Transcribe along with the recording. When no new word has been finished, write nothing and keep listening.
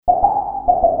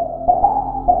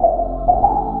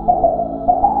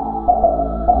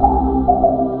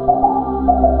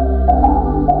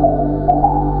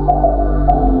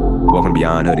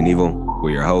Beyond Hood and Evil. We're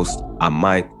your hosts. I'm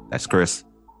Mike. That's Chris.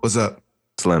 What's up?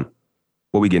 Slim.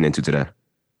 What we getting into today?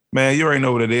 Man, you already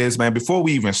know what it is, man. Before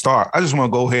we even start, I just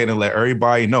want to go ahead and let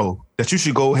everybody know that you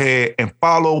should go ahead and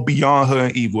follow Beyond Hood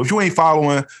and Evil. If you ain't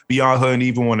following Beyond Hood and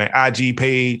Evil on the IG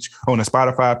page, on the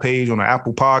Spotify page, on the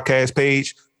Apple Podcast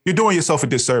page, you're doing yourself a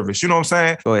disservice. You know what I'm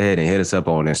saying? Go ahead and hit us up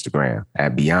on Instagram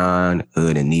at Beyond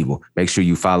Hood and Evil. Make sure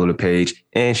you follow the page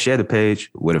and share the page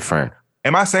with a friend.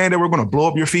 Am I saying that we're going to blow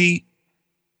up your feed?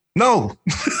 No.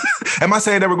 Am I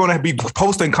saying that we're going to be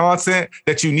posting content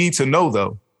that you need to know,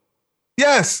 though?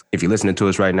 Yes. If you're listening to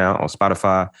us right now on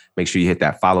Spotify, make sure you hit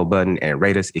that follow button and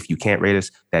rate us. If you can't rate us,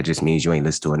 that just means you ain't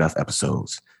listened to enough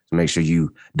episodes. So make sure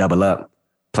you double up,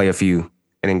 play a few,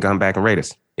 and then come back and rate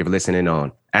us. If you're listening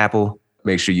on Apple,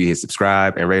 make sure you hit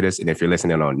subscribe and rate us. And if you're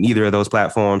listening on neither of those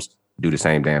platforms, do the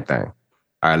same damn thing.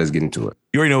 All right, let's get into it.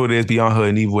 You already know what it is, Beyond Hood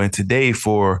and Evil. And today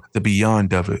for the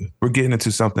Beyond of it, we're getting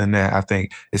into something that I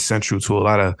think is central to a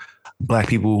lot of Black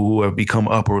people who have become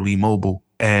upwardly mobile.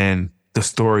 And the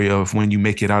story of when you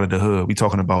make it out of the hood. We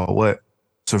talking about what?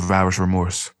 Survivor's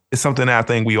remorse. It's something that I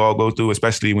think we all go through,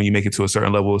 especially when you make it to a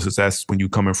certain level of success, when you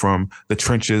coming from the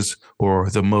trenches or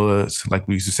the muds, like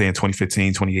we used to say in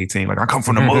 2015, 2018, like I come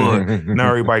from the mud. Now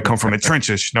everybody come from the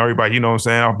trenches. Now everybody, you know what I'm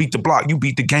saying? I'll beat the block. You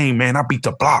beat the game, man. I beat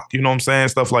the block. You know what I'm saying?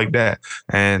 Stuff like that.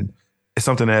 And it's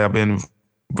something that I've been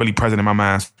really present in my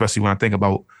mind, especially when I think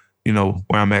about, you know,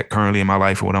 where I'm at currently in my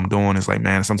life and what I'm doing. It's like,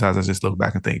 man, sometimes I just look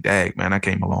back and think, dag, man, I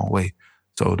came a long way.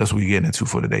 So that's what we're getting into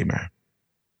for today, man.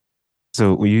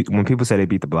 So when people say they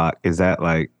beat the block, is that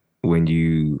like when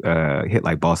you hit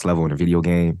like boss level in a video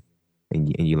game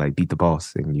and you like beat the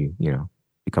boss and you know,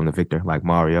 become the victor, like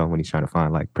Mario when he's trying to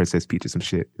find like Princess Peach or some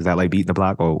shit? Is that like beating the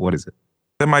block or what is it?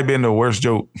 That might be the worst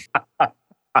joke.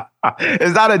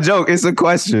 It's not a joke. It's a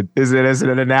question. It's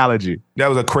an analogy. That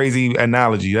was a crazy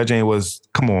analogy. That Jane was,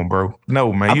 come on, bro.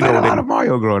 No, man. You know a lot of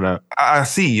Mario growing up. I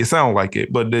see. It sounds like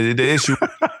it. But the issue,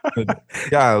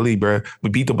 golly, bro. We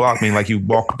beat the block mean like you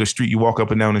walk the street, you walk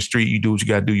up and down the street, you do what you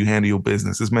got to do, you handle your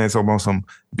business. This man's talking about some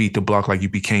beat the block like you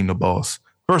became the boss.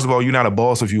 First of all, you're not a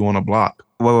boss if you on a block.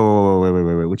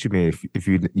 Wait. What you mean if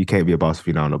you can't be a boss if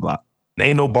you're not on the block? There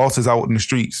ain't no bosses out in the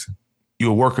streets.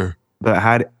 You a worker. But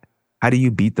how do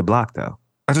you beat the block, though?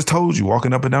 I just told you,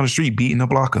 walking up and down the street, beating the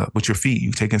block up with your feet.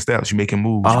 You taking steps, you making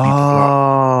moves. You beat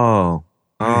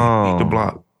the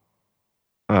block.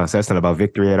 Oh, so that's not about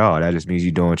victory at all. That just means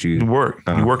you're doing what you work.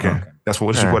 You're working. Okay. That's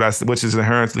which is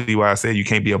inherently why I said you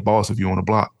can't be a boss if you're on a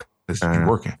block. Because you're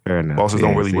working. Fair enough. Bosses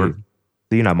don't really work.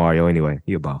 So you're not Mario anyway.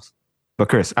 You're a boss. But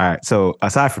Chris, all right. So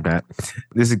aside from that,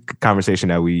 this is a conversation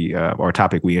that or a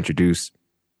topic we introduced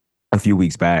a few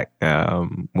weeks back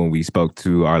when we spoke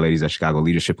to Our Ladies at Chicago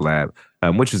Leadership Lab,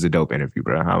 which was a dope interview,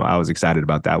 bro. I was excited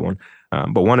about that one.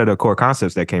 But one of the core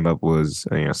concepts that came up was,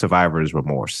 survivor's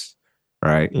remorse,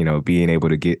 right? You know, being able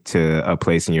to get to a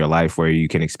place in your life where you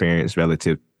can experience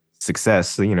relative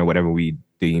success, whatever we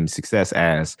deem success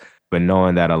as, but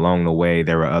knowing that along the way,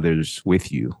 there are others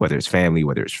with you, whether it's family,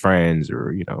 whether it's friends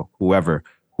or, whoever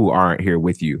who aren't here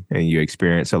with you, and you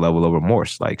experience a level of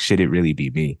remorse. Like, should it really be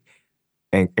me?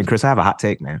 And Chris, I have a hot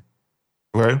take, man.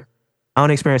 Right? I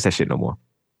don't experience that shit no more.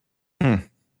 It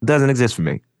doesn't exist for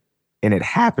me. And it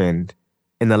happened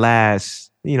in the last,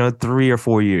 3 or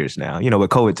 4 years now. With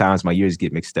COVID times, my years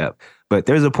get mixed up. But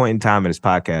there's a point in time in this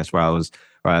podcast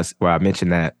where I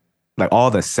mentioned that, like, all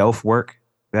the self-work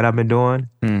that I've been doing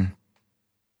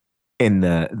and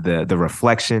the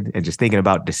reflection and just thinking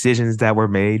about decisions that were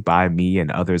made by me and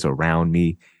others around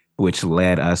me, which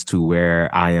led us to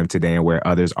where I am today and where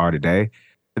others are today.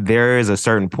 There is a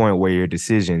certain point where your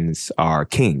decisions are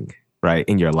king, right,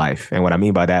 in your life. And what I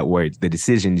mean by that, where the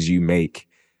decisions you make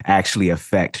actually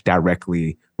affect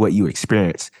directly what you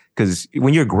experience. Because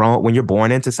when you're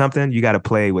born into something, you got to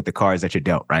play with the cards that you're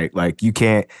dealt, right? Like you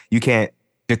can't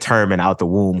determine out the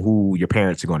womb who your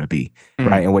parents are going to be,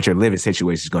 right? And what your living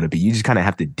situation is going to be. You just kind of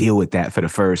have to deal with that for the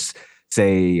first,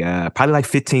 say, probably like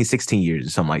 15, 16 years or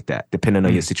something like that, depending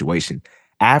on your situation.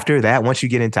 After that, once you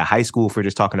get into high school, if we're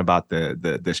just talking about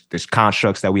the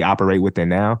constructs that we operate within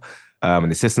now,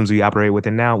 and the systems we operate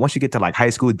within now, once you get to like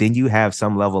high school, then you have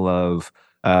some level of,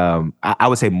 I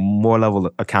would say more level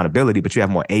of accountability, but you have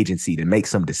more agency to make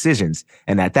some decisions.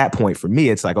 And at that point, for me,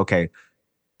 it's like, okay,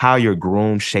 how you're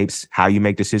groomed shapes how you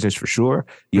make decisions for sure.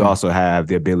 You also have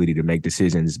the ability to make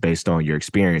decisions based on your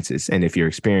experiences. And if your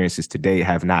experiences today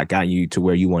have not gotten you to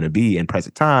where you want to be in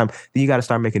present time, then you got to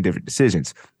start making different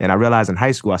decisions. And I realized in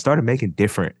high school, I started making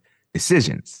different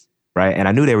decisions. right? And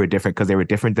I knew they were different because they were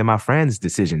different than my friends'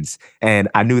 decisions. And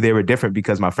I knew they were different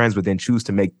because my friends would then choose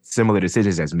to make similar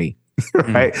decisions as me,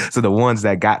 right? So the ones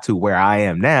that got to where I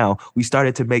am now, we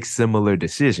started to make similar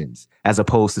decisions as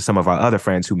opposed to some of our other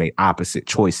friends who made opposite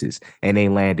choices and they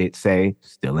landed, say,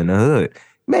 still in the hood.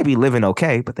 Maybe living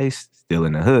okay, but they still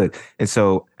in the hood. And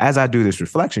so as I do this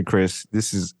reflection, Chris,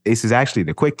 this is actually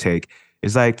the quick take.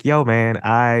 It's like, yo, man,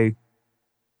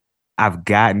 I've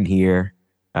gotten here.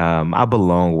 I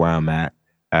belong where I'm at.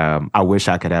 I wish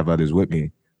I could have others with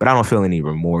me, but I don't feel any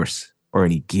remorse or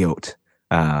any guilt.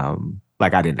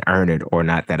 Like I didn't earn it or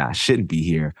not that I shouldn't be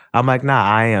here. I'm like, nah,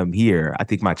 I am here. I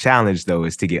think my challenge though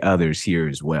is to get others here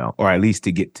as well, or at least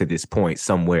to get to this point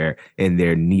somewhere in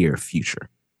their near future.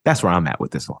 That's where I'm at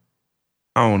with this one.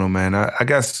 I don't know, man. I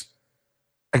guess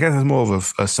it's more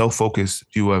of a self-focused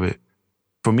view of it.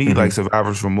 For me, like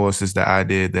survivor's remorse is the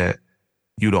idea that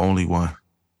you the only one.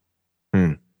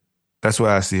 That's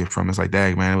where I see it from. It's like,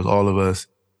 dang, man, it was all of us.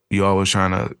 You always trying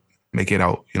to make it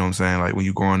out. You know what I'm saying? Like when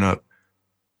you growing up,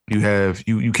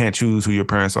 you can't choose who your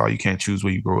parents are. You can't choose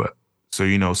where you grow up.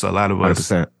 So, so a lot of us,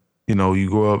 100%. You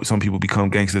grow up, some people become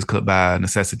gangsters cut by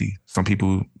necessity. Some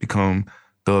people become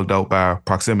thugged out by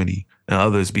proximity and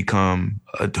others become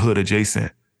a hood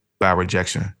adjacent by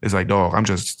rejection. It's like, dog, I'm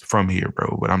just from here,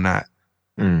 bro, but I'm not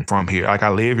from here. Like I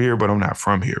live here, but I'm not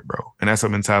from here, bro. And that's a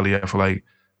mentality I feel like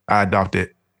I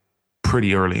adopted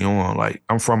pretty early on. Like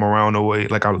I'm from around the way,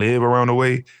 like I live around the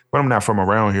way, but I'm not from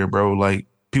around here, bro. Like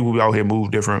people out here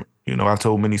move different. I've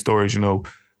told many stories,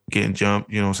 getting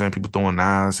jumped, you know what I'm saying? People throwing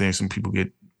knives, seeing some people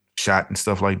get shot and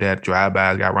stuff like that.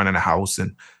 Drive-bys, got run in the house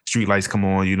and street lights come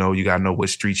on, you got to know what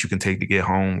streets you can take to get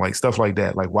home, like stuff like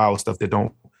that, like wild stuff that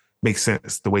don't make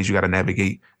sense, the ways you got to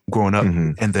navigate growing up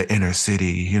in the inner city,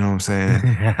 you know what I'm saying?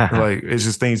 Like, it's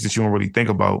just things that you don't really think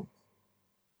about,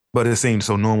 but it seems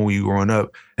so normal when you growing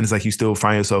up, and it's like you still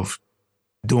find yourself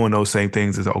doing those same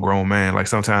things as a grown man. Like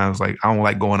sometimes, like I don't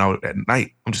like going out at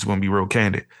night. I'm just going to be real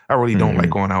candid. I really don't like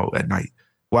going out at night.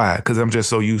 Why? Because I'm just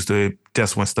so used to it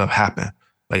just when stuff happen.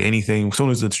 Like anything, as soon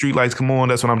as the street lights come on,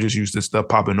 that's when I'm just used to stuff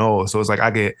popping off. So it's like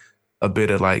I get a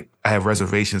bit of like, I have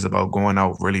reservations about going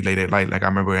out really late at night. Like I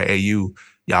remember at AU,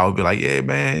 y'all would be like, yeah,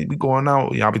 man, we going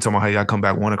out. Y'all be talking about how y'all come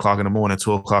back 1 o'clock in the morning,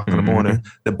 2 o'clock in the morning.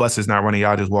 The bus is not running.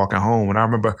 Y'all just walking home. And I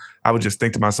remember I would just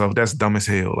think to myself, that's dumb as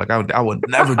hell. Like I would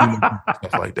never do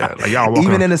stuff like that. Like y'all walking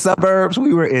even in the suburbs,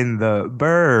 we were in the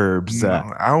burbs.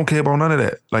 I don't care about none of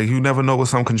that. Like you never know what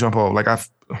something can jump off. Like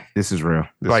this is real.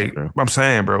 I'm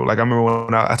saying, bro. Like I remember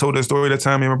when I told that story that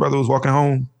time, me and my brother was walking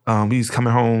home. He's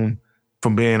coming home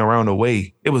from being around the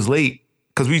way. It was late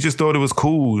because we just thought it was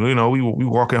cool. We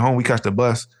walking home. We catch the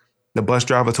bus. The bus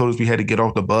driver told us we had to get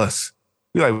off the bus.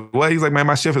 We like, what? He's like, man,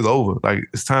 my shift is over. Like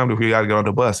it's time we got to get on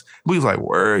the bus. We was like,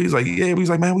 word. He's like, yeah. We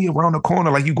was like, man, we around the corner.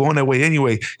 Like you going that way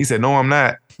anyway. He said, no, I'm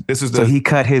not. So he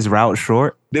cut his route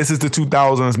short. This is the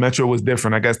 2000s. Metro was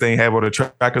different. I guess they ain't have all the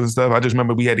trackers and stuff. I just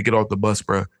remember we had to get off the bus,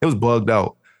 bro. It was bugged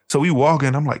out. So we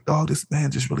walking. I'm like, oh, this man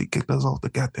just really kicked us off the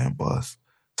goddamn bus.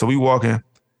 So we walking.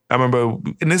 I remember,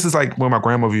 and this is like where my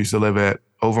grandmother used to live at,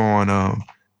 over on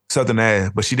Southern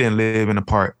Ave, but she didn't live in the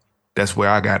part that's where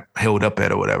I got held up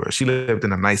at or whatever. She lived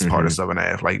in a nice part of Southern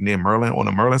Ave, like near Merlin, on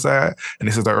the Merlin side. And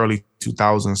this is the early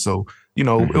 2000s. So, it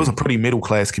was a pretty middle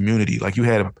class community. Like you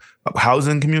had a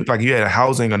housing community, like you had a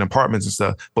housing and apartments and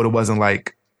stuff, but it wasn't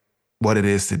like what it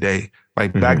is today.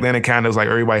 Like back then, it kind of was like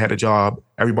everybody had a job,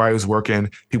 everybody was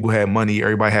working, people had money,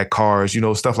 everybody had cars,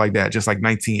 stuff like that. Just like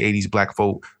 1980s black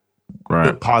folk,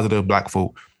 right? Positive black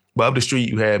folk. But up the street,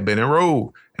 you had Benning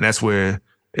Road, and that's where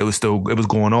it was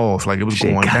going off. Like it was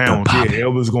going down. Yeah,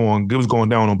 it was going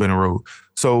down on Benning Road.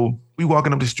 So we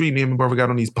walking up the street, me and my brother got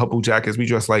on these purple jackets. We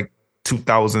dressed like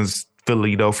 2000s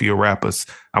Philadelphia rappers.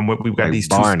 We've got like these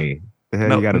Barney. The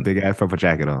hell you got a big ass purple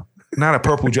jacket on? Not a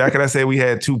purple jacket. I said we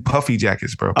had two puffy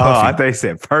jackets, bro. Puffy. Oh, I thought you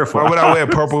said purple. Why would I wear a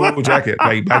purple jacket?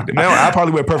 Like back then? Now, I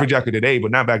probably wear a perfect jacket today,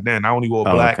 but not back then. I only wore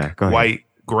black, white,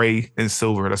 gray, and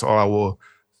silver. That's all I wore.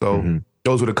 So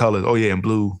those were the colors. Oh yeah, and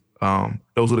blue.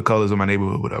 Those were the colors of my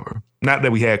neighborhood, whatever. Not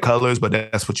that we had colors, but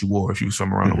that's what you wore if you was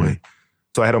from around the way.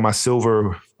 So I had on my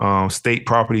silver state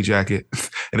property jacket,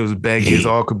 and it was baggy as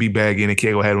all could be baggy. And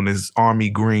Kago had on this army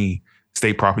green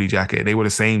state property jacket. They were the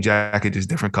same jacket, just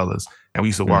different colors. And we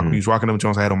used to walk. We was rocking them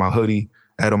Jones. I had on my hoodie.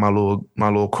 I had on my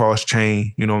little cross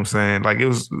chain. You know what I'm saying? Like it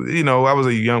was, we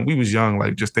was young,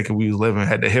 like just thinking we was living.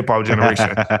 Had the hip hop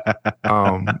generation,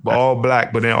 but all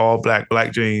black. But then all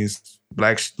black jeans,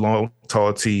 black long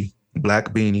tall tee,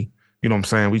 black beanie. You know what I'm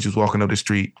saying? We just walking up the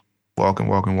street,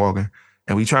 walking.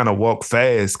 And we trying to walk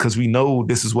fast because we know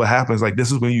this is what happens. Like,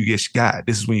 this is when you get got.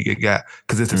 This is when you get got.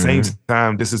 Because at the same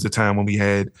time, this is the time when we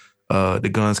had the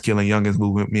Guns Killing Youngins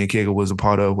movement me and Kegel was a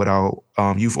part of with our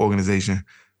youth organization,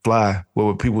 Fly,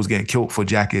 where people was getting killed for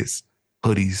jackets,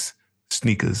 hoodies,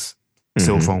 sneakers,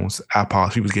 cell phones, iPods.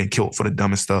 People was getting killed for the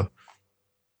dumbest stuff.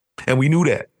 And we knew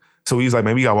that. So he was like,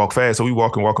 man, we gotta walk fast. So we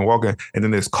walking. And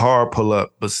then this car pull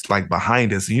up, but like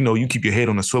behind us. You know, you keep your head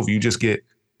on the swivel, you just get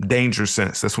danger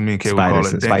sense. That's what me and Kay would call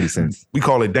it. Spidey sense. We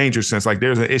call it danger sense. Like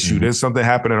there's an issue. There's something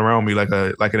happening around me. Like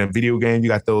in a video game, you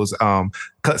got those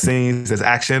cut scenes. There's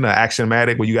action,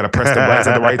 actionmatic where you got to press the buttons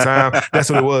at the right time. That's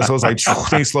what it was. So it's like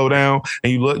things slow down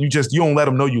and you look. You don't let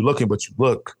them know you're looking, but you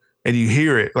look and you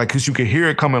hear it. Like because you can hear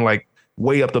it coming like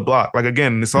way up the block. Like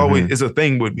again, it's always it's a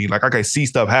thing with me. Like I can see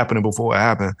stuff happening before it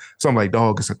happened. So I'm like,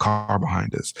 dog, it's a car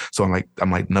behind us. So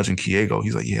I'm like nudging Kiego.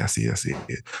 He's like, yeah, I see it.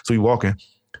 So we walking.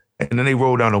 And then they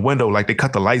roll down the window, like they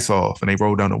cut the lights off and they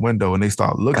roll down the window and they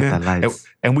start looking.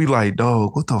 And we like,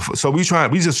 dog, what the fuck? So we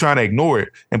just trying to ignore it.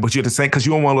 But you're the same because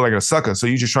you don't want to look like a sucker. So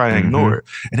you just try to ignore it.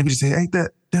 And then we just say, ain't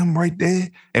that them right there?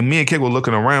 And me and Keg were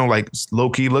looking around like low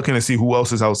key looking to see who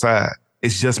else is outside.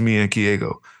 It's just me and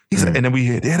Kiego. He said, and then we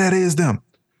hear, yeah, that is them.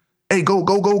 Hey, go,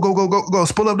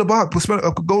 pull up the box,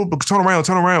 go, turn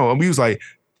around. And we was like,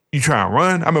 you try and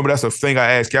run? I remember that's the thing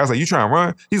I asked. I was like, you try and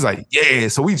run? He's like, yeah.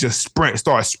 So we just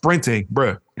start sprinting,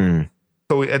 bruh.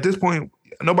 So at this point,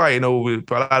 nobody knows,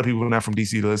 a lot of people are not from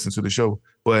DC to listen to the show,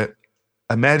 but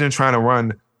imagine trying to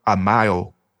run a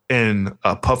mile in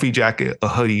a puffy jacket, a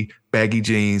hoodie, baggy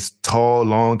jeans, tall,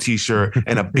 long t-shirt,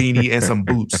 and a beanie and some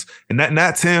boots. And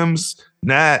not Tim's,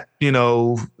 not,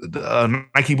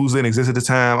 Nike boots didn't exist at the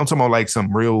time. I'm talking about like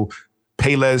some real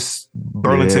Payless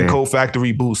Burlington Coat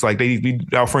Factory boots. Like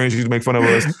our friends used to make fun of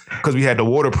us because we had the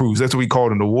waterproofs. That's what we called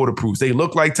them, the waterproofs. They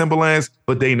look like Timberlands,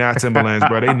 but they not Timberlands,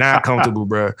 bro. They not comfortable,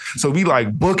 bro. So we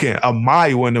like booking a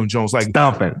mile in them Jones, like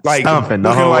stomping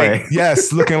the whole way.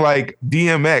 Yes, looking like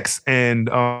DMX and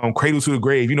Cradle to the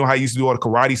Grave. You know how he used to do all the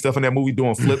karate stuff in that movie,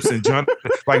 doing flips and jump,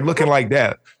 like looking like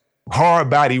that.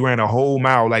 Hard body ran a whole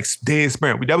mile, like dead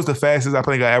sprint. That was the fastest I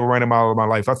think I ever ran a mile in my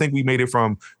life. I think we made it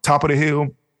from top of the hill.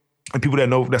 And people that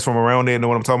know that's from around there know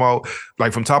what I'm talking about.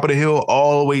 Like from top of the hill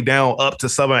all the way down up to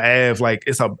Southern Ave. Like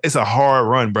it's a hard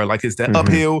run, bro. Like it's that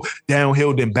uphill,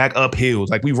 downhill, then back uphill.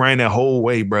 Like we ran that whole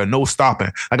way, bro. No stopping.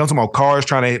 Like I'm talking about cars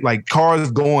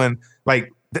cars going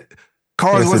like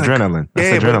cars. It's adrenaline.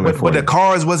 But the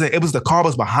cars wasn't. It was the car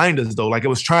was behind us though. Like it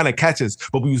was trying to catch us,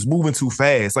 but we was moving too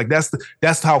fast. Like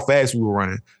that's how fast we were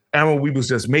running. And when we was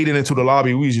just made it into the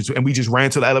lobby, we just ran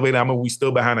to the elevator. I remember we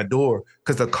stood behind the door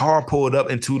because the car pulled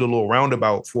up into the little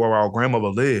roundabout where our grandmother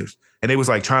lives. And they was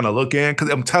like trying to look in. Cause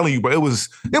I'm telling you, bro, it was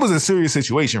a serious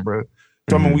situation, bro.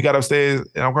 So I mean, we got upstairs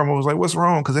and our grandma was like, what's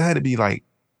wrong? Cause it had to be like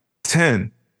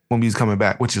 10 when we was coming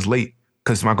back, which is late.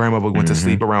 Cause my grandmother went to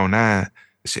sleep around 9.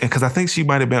 Cause I think she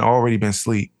might've already been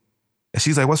asleep. And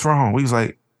she's like, what's wrong? We was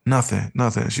like, nothing.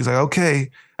 She's like, okay.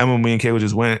 And when me and Kayla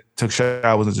just took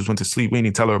showers and just went to sleep, we didn't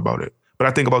even tell her about it. But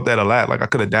I think about that a lot. Like I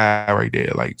could have died right there.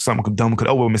 Like something dumb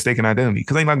mistaken identity.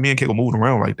 Cause ain't like me and Kayla moving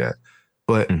around like that.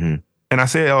 But, and I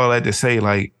say all that to say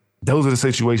like, those are the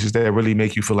situations that really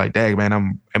make you feel like, dang, man,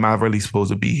 am I really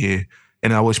supposed to be here?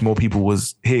 And I wish more people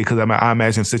was here. Cause I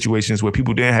imagine situations where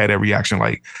people didn't have that reaction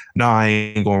like, nah, I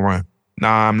ain't gonna run.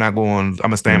 Nah, I'm not going, I'm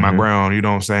gonna stand my ground. You know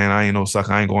what I'm saying? I ain't no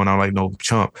sucker. I ain't going out like no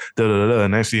chump.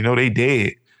 And next thing you know, they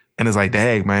dead. And it's like,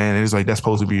 dang, man. And it's like, that's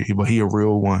supposed to be, but he a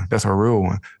real one. That's a real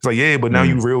one. It's like, yeah, but now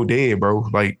you real dead, bro.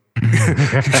 Like,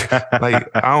 like,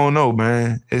 I don't know,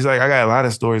 man. It's like, I got a lot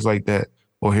of stories like that.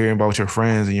 Or hearing about your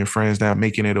friends and your friends not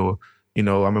making it. Or, I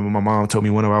remember my mom told me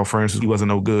one of our friends, he wasn't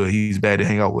no good. He's bad to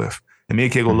hang out with. And me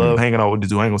and Kegel love hanging out with this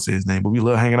dude. I ain't gonna say his name, but we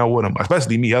love hanging out with him.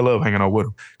 Especially me. I love hanging out with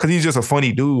him. Because he's just a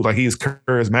funny dude. Like, he's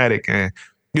charismatic. And,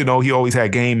 he always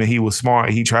had game and he was smart.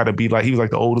 He tried to be like, he was like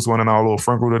the oldest one in our little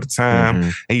friend group at the time.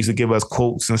 And he used to give us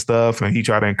quotes and stuff. And he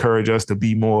tried to encourage us to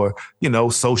be more,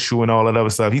 social and all that other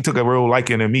stuff. He took a real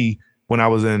liking to me when I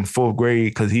was in 4th grade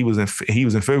because he was in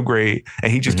 5th grade.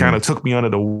 And he just kind of took me under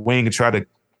the wing and tried to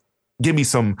give me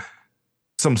some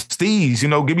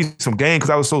steez, give me some game because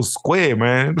I was so square,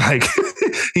 man. Like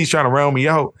he's trying to round me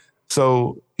out.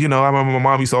 So, I remember my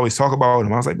mom used to always talk about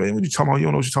him. I was like, man, what you talking about? You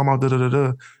don't know what you're talking about. Da, da, da,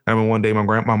 da. I remember one day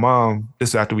my mom, this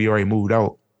is after we already moved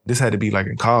out. This had to be like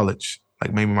in college,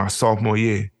 like maybe my sophomore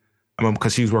year. I remember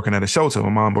because she was working at a shelter. My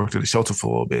mom worked at a shelter for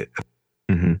a little bit.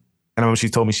 And I remember she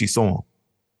told me she saw him.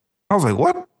 I was like,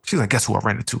 what? She's like, guess who I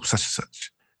ran into? Such and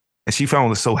such. And she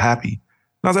found us so happy.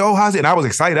 And I was like, oh, how's it? And I was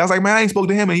excited. I was like, man, I ain't spoke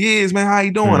to him in years, man. How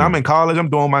you doing? I'm in college. I'm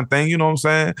doing my thing. You know what I'm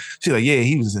saying? She's like, yeah,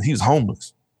 he was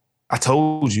homeless. I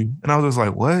told you. And I was just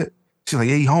like, what? She's like,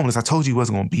 yeah, he homeless. I told you he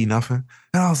wasn't going to be nothing.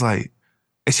 And I was like,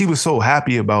 and she was so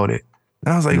happy about it.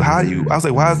 And I was like, I was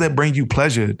like, why does that bring you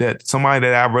pleasure? That somebody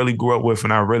that I really grew up with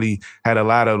and I really had a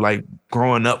lot of like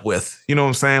growing up with, you know what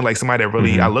I'm saying? Like somebody that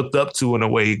really I looked up to in a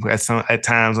way at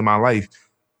times in my life.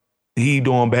 He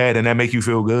doing bad and that make you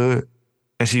feel good.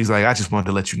 And she's like, I just wanted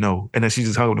to let you know. And then she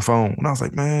just hung up the phone. And I was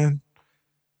like, man.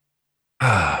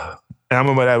 And I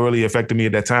remember that really affected me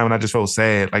at that time. And I just felt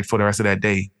sad like for the rest of that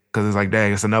day. Cause it's like,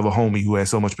 dang, it's another homie who had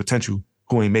so much potential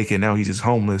who ain't making it. Now he's just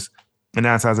homeless. And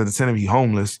 9 times out of 10, he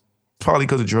homeless. Probably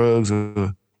because of drugs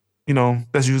or, you know,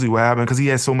 that's usually what happened. Because he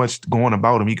had so much going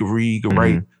about him. He could read, could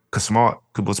write,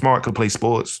 could play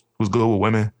sports, was good with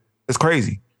women. It's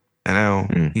crazy. And now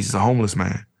he's just a homeless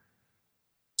man.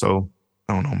 So,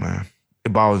 I don't know, man.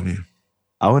 It bothers me.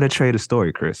 I want to trade a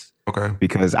story, Chris. Okay.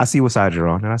 Because I see what side you're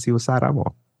on and I see what side I'm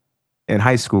on. In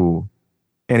high school,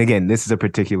 and again, this is a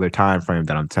particular time frame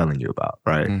that I'm telling you about,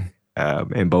 right?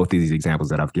 In both of these examples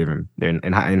that I've given.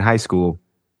 In high school,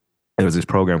 there was this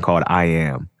program called I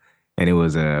Am, and it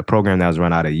was a program that was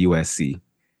run out of USC.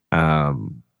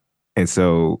 And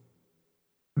so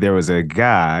there was a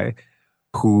guy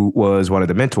who was one of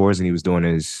the mentors, and he was doing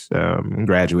his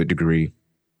graduate degree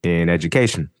in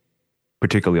education,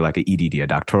 particularly like an EDD, a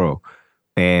doctoral.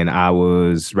 And I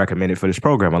was recommended for this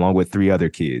program along with 3 other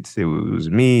kids. It was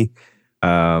me,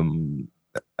 another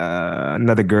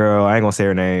girl, I ain't gonna say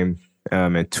her name,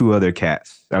 and 2 other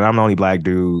cats. And I'm the only black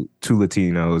dude, 2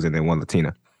 Latinos, and then 1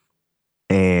 Latina.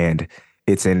 And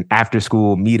it's an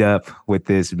after-school meetup with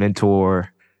this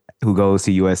mentor who goes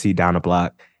to USC down the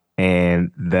block.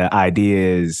 And the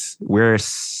idea is we're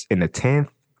in the 10th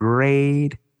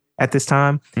grade at this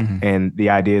time. And the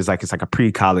idea is like, it's like a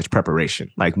pre-college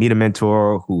preparation. Like meet a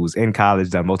mentor who's in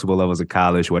college, done multiple levels of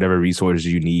college, whatever resources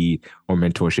you need or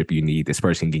mentorship you need, this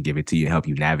person can give it to you and help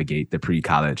you navigate the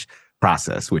pre-college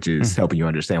process, which is helping you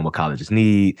understand what colleges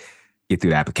need, get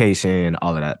through the application,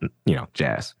 all of that, you know,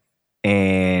 jazz.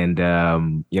 And,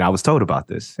 you know, I was told about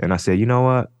this and I said, you know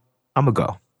what, I'm gonna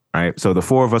go. Right. So the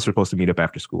 4 of us were supposed to meet up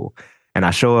after school and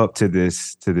I show up to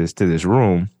this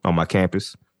room on my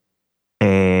campus.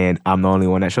 And I'm the only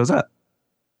one that shows up.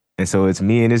 And so it's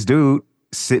me and this dude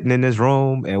sitting in this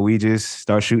room and we just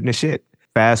start shooting the shit.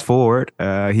 Fast forward,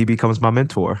 he becomes my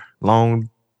mentor, lifelong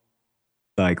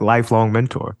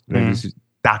mentor. This is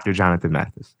Dr. Jonathan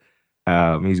Mathis.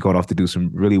 He's going off to do some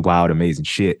really wild, amazing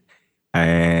shit.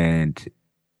 And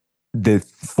the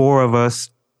 4 of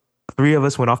us, 3 of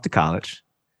us went off to college.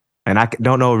 And I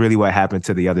don't know really what happened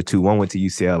to the other 2. One went to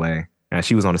UCLA. And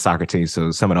she was on the soccer team,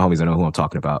 so some of the homies know who I'm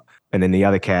talking about. And then the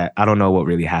other cat, I don't know what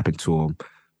really happened to him,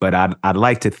 but I'd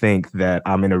like to think that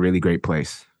I'm in a really great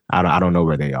place. I don't know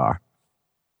where they are.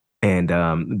 And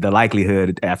the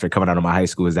likelihood after coming out of my high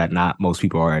school is that not most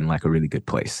people are in like a really good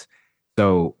place.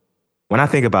 So when I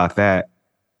think about that,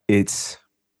 it's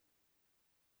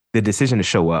the decision to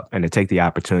show up and to take the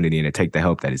opportunity and to take the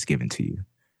help that is given to you,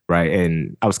 right?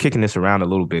 And I was kicking this around a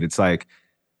little bit. It's like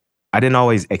I didn't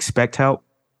always expect help,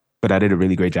 but I did a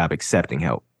really great job accepting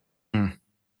help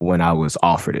when I was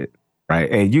offered it, right?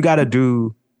 And you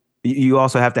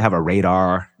also have to have a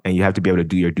radar and you have to be able to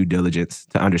do your due diligence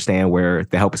to understand where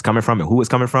the help is coming from and who it's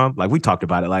coming from. Like we talked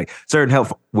about it, like certain help,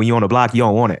 when you're on the block, you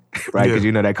don't want it, right? Because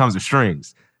you know that comes with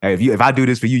strings. Hey, if I do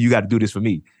this for you, you got to do this for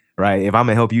me, right? If I'm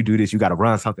gonna help you do this, you got to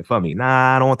run something for me.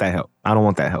 Nah, I don't want that help. I don't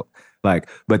want that help. Like,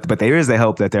 but there is the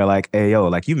help that they're like, hey, yo,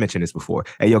 like you mentioned this before.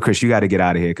 Hey, yo, Chris, you got to get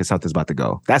out of here because something's about to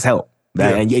go. That's help.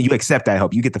 And you accept that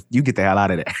help. You get the hell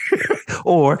out of there.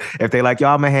 Or if they like, yo,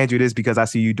 I'm gonna hand you this because I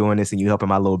see you doing this and you helping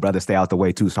my little brother stay out the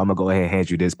way too. So I'm gonna go ahead and hand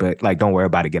you this, but like, don't worry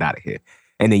about it. Get out of here.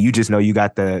 And then you just know you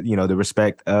got the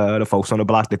respect, the folks on the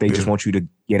block that they just want you to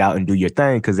get out and do your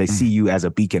thing because they see you as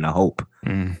a beacon of hope,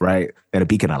 right? And a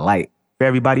beacon of light for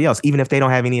everybody else, even if they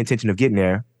don't have any intention of getting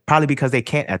there, probably because they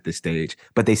can't at this stage,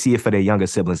 but they see it for their younger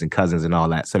siblings and cousins and all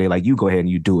that. So they're like, you go ahead and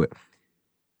you do it.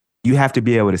 You have to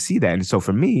be able to see that. And so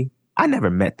for me, I never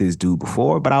met this dude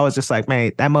before, but I was just like,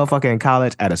 man, that motherfucker in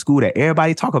college at a school that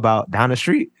everybody talk about down the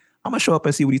street, I'm going to show up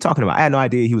and see what he's talking about. I had no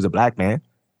idea he was a black man.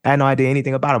 I had no idea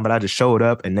anything about him, but I just showed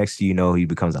up and next thing you know, he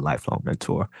becomes a lifelong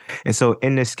mentor. And so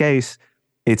in this case,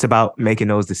 it's about making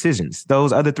those decisions.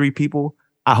 Those other 3 people,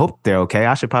 I hope they're okay.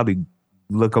 I should probably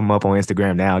look them up on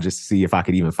Instagram now just to see if I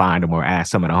could even find them or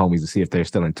ask some of the homies to see if they're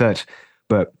still in touch.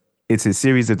 But it's a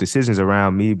series of decisions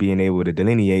around me being able to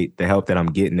delineate the help that I'm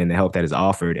getting and the help that is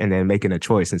offered and then making a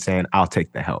choice and saying, I'll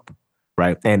take the help,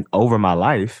 right? And over my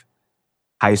life,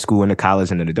 high school into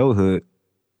college and in adulthood,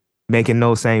 making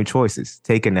those same choices,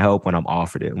 taking the help when I'm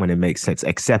offered it, when it makes sense,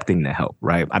 accepting the help,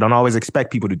 right? I don't always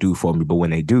expect people to do for me, but when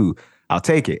they do, I'll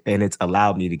take it. And it's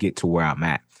allowed me to get to where I'm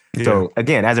at. Yeah. So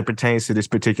again, as it pertains to this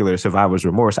particular survivor's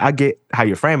remorse, I get how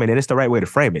you're framing it. It's the right way to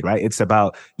frame it, right? It's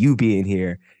about you being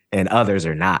here and others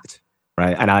are not,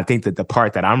 right? And I think that the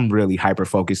part that I'm really hyper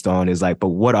focused on is like, but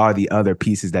what are the other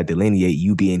pieces that delineate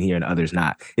you being here and others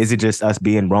not? Is it just us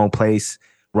being wrong place,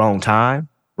 wrong time,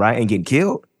 right? And getting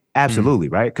killed? Absolutely,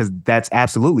 right? Because that's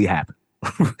absolutely happened.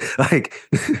 Like,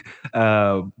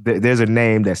 there's a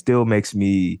name that still makes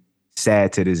me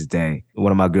sad to this day.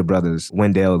 One of my good brothers,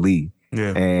 Wendell Lee.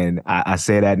 Yeah. And I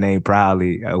say that name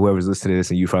proudly. Whoever's listening to this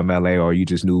and you from LA or you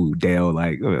just knew Dale,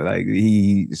 like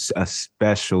he's a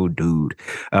special dude.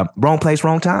 Wrong place,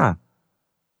 wrong time.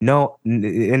 No, and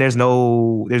there's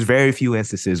very few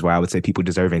instances where I would say people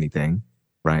deserve anything,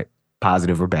 right?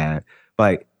 Positive or bad.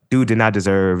 But dude did not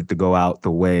deserve to go out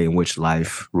the way in which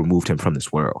life removed him from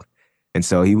this world. And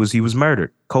so he was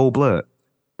murdered, cold blood,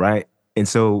 right? And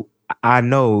so I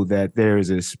know that there is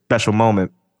a special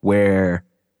moment where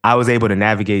I was able to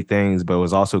navigate things, but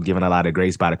was also given a lot of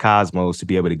grace by the cosmos to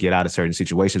be able to get out of certain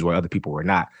situations where other people were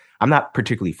not. I'm not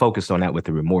particularly focused on that with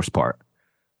the remorse part,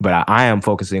 but I am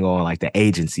focusing on like the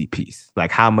agency piece.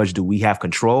 Like how much do we have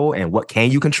control and what can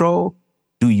you control?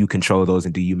 Do you control those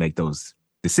and do you make those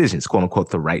decisions, quote unquote,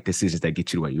 the right decisions that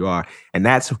get you to where you are? And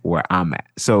that's where I'm at.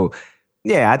 So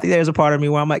yeah, I think there's a part of me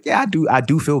where I'm like, yeah, I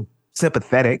do feel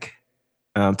sympathetic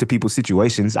to people's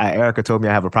situations. Erica told me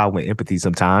I have a problem with empathy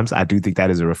sometimes. I do think that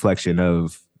is a reflection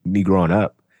of me growing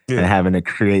up and having to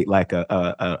create like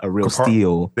a real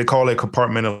steel. They call it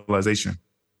compartmentalization.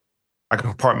 I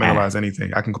can compartmentalize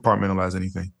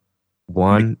anything.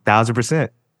 1000%.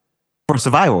 For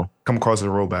survival. Come across as a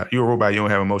robot. You're a robot. You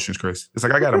don't have emotions, Chris. It's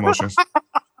like I got emotions.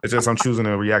 It's just I'm choosing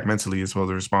to react mentally as well as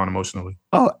to respond emotionally.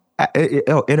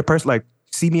 In a person, like,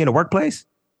 see me in the workplace,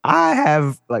 I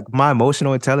have like my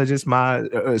emotional intelligence, my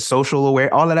social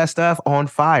aware, all of that stuff on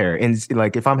fire. And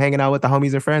like if I'm hanging out with the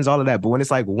homies and friends, all of that. But when it's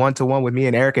like one-to-one with me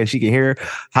and Erica and she can hear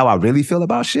how I really feel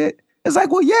about shit, it's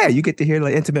like, well, yeah, you get to hear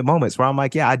like intimate moments where I'm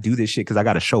like, yeah, I do this shit because I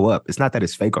got to show up. It's not that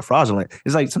it's fake or fraudulent.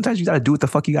 It's like sometimes you got to do what the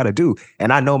fuck you got to do.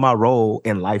 And I know my role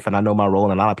in life and I know my role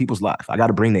in a lot of people's life. I got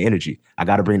to bring the energy. I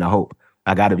got to bring the hope.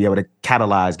 I got to be able to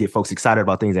catalyze, get folks excited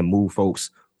about things and move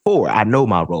folks forward. I know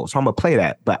my role. So I'm going to play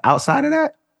that. But outside of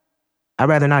that, I'd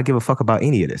rather not give a fuck about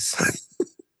any of this.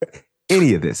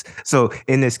 Any of this. So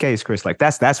in this case, Chris, like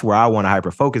that's where I want to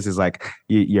hyper focus is like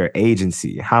your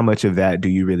agency. How much of that do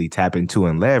you really tap into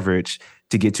and leverage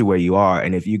to get to where you are?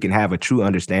 And if you can have a true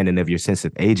understanding of your sense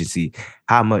of agency,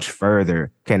 how much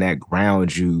further can that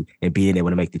ground you in being able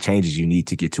to make the changes you need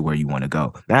to get to where you want to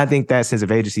go? And I think that sense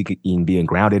of agency in being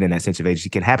grounded in that sense of agency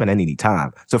can happen at any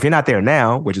time. So if you're not there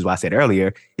now, which is why I said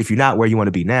earlier, if you're not where you want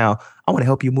to be now, I want to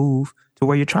help you move to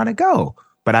where you're trying to go.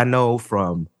 But I know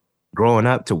from growing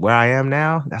up to where I am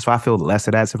now, that's why I feel less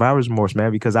of that survivor's remorse, man,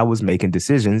 because I was making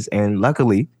decisions. And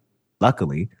luckily,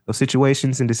 those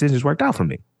situations and decisions worked out for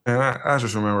me. And I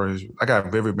just remember, I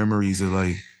got vivid memories of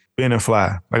like being a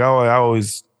fly. Like I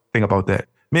always think about that.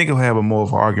 Me and Gil have more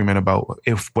of an argument about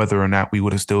whether or not we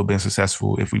would have still been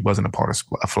successful if we wasn't a part of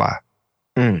a fly.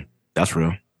 That's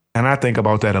real. And I think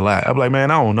about that a lot. I'm like, man,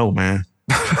 I don't know, man.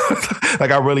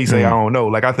 Like I really say, I don't know.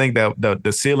 Like I think that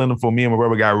the ceiling for me and my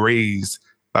brother got raised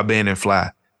by being in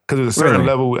fly. Because there's a certain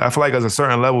level, I feel like there's a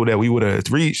certain level that we would have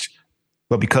reached,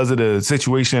 but because of the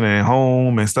situation and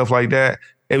home and stuff like that,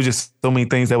 it was just so many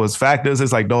things that was factors.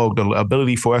 It's like, dog, the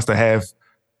ability for us to have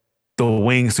the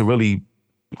wings to really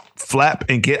flap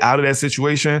and get out of that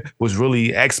situation was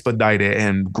really expedited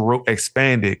and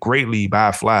expanded greatly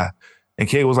by fly. And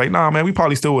Kay was like, nah, man, we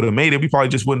probably still would have made it. We probably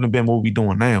just wouldn't have been what we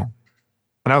doing now.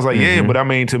 And I was like, yeah, but I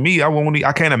mean, to me,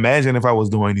 I can't imagine if I was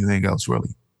doing anything else really.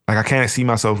 Like I can't see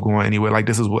myself going anywhere. Like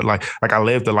this is what like I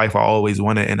lived the life I always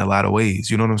wanted in a lot of ways.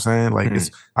 You know what I'm saying? Like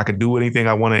I could do anything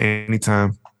I wanted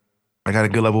anytime. I got a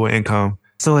good level of income.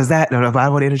 So is that, I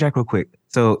want to interject real quick.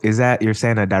 So is that, you're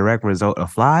saying a direct result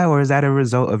of Fly, or is that a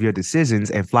result of your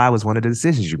decisions and Fly was one of the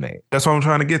decisions you made? That's what I'm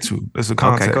trying to get to. It's a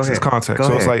context. Okay, go ahead. It's context.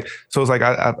 Go ahead. It's like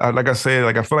I like I said,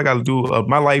 like I feel like I do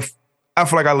my life. I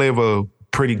feel like I live a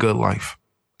pretty good life.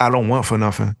 I don't want for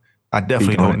nothing. I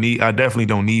definitely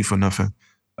don't need for nothing.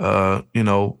 You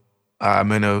know,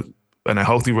 I'm in a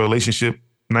healthy relationship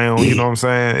now. You know what I'm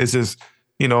saying? It's just,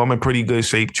 you know, I'm in pretty good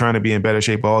shape, trying to be in better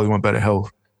shape. I always want better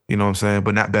health. You know what I'm saying?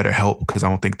 But not better help, because I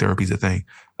don't think therapy's a thing.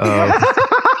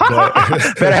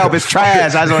 Better help is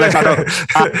trash. I just want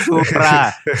to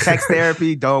talk. Sex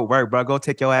therapy don't work, bro. Go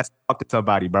take your ass to talk to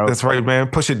somebody, bro. That's right, man.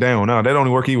 Push it down. No, that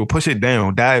only work evil. Push it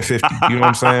down. Die at 50. You know what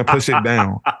I'm saying? Push it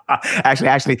down.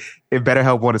 Actually, if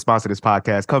BetterHelp want to sponsor this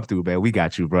podcast, come through, man. We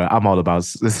got you, bro. I'm all about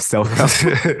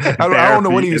self-help. I don't know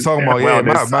what he was talking about.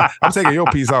 Yeah, I'm taking your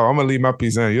piece out. I'm gonna leave my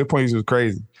piece in. Your point was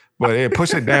crazy. But yeah,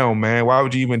 push it down, man. Why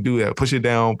would you even do that? Push it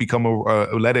down, become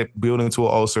let it build into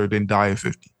an ulcer, then die at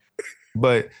 50.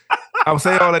 But I would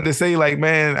say all that to say, like,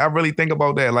 man, I really think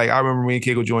about that. Like, I remember me and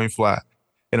Kegel joined Fly.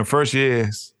 In the first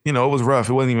years, you know, it was rough.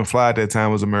 It wasn't even Fly at that time.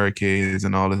 It was Americans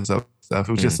and all this stuff.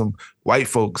 It was just some white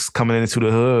folks coming into the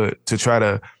hood to try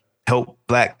to help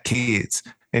black kids.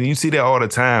 And you see that all the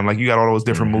time. Like, you got all those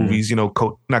different movies, you know,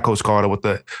 not Coach Carter, with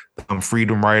the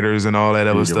Freedom Writers and all that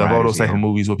other stuff. All those type of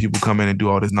movies where people come in and do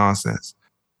all this nonsense.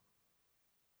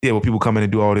 Yeah, where people come in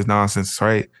and do all this nonsense,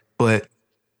 right? But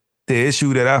the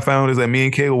issue that I found is that me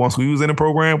and Kegel, once we was in the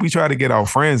program, we tried to get our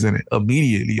friends in it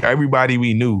immediately. Everybody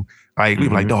we knew. Like, we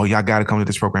were like, dog, y'all got to come to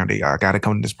this program. Y'all got to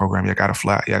come to this program. Y'all got to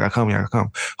fly. Y'all got to come. Y'all got to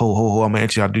come. I'm going to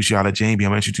introduce y'all to Jamie.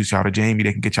 I'm going to introduce y'all to Jamie.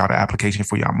 They can get y'all the application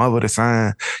for y'all mother to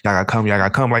sign. Y'all got to come. Y'all got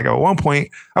to come. Like, at one point,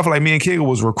 I feel like me and Kegel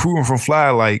was recruiting from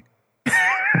Fly like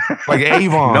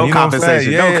Avon. No you know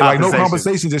compensation. Yeah, no compensation. like no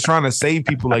compensation, just trying to save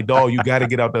people. Like, dog, you got to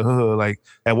get out the hood. Like,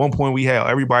 at one point, we had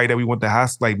everybody that we went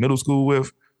to middle school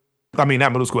with. I mean,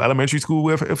 not middle school, elementary school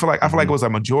with. I feel like it was a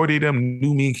majority of them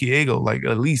knew me and Kegel, like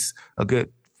at least a good,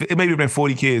 it may have been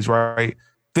 40 kids, right?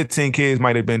 15 kids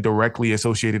might have been directly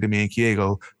associated to me and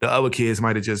Kegel. The other kids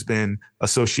might have just been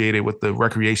associated with the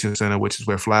recreation center, which is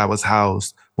where Fly was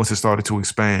housed once it started to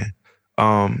expand.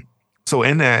 So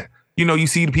in that, you know, you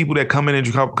see the people that come in and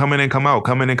come out.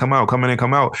 And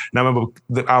I remember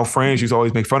our friends used to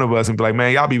always make fun of us and be like,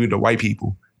 man, y'all be with the white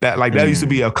people. That used to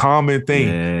be a common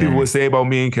thing people would say about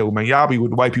me and Kegel, man. Y'all be with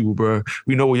the white people, bro.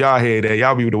 We know where y'all head at.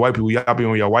 Y'all be with the white people. Y'all be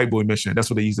on your white boy mission. That's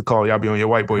what they used to call y'all be on your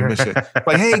white boy mission.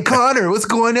 Like, hey, Connor, what's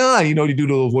going on? You know, they do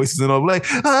the little voices and all. Like,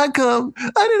 I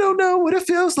don't know what it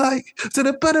feels like. To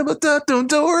the bottom of the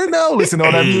door now. Listen to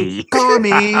all that music. Call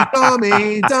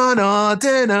me, Donna,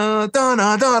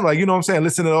 Donna. Like, you know what I'm saying?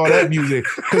 Listen to all that music.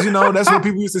 Because, you know, that's what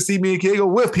people used to see me and Kegel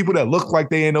with. People that look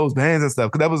like they in those bands and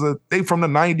stuff. Because that was they from the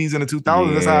 90s and the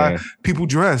 2000s. That's how people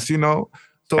dress, you know.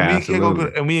 So me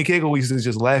and Kegel, we used to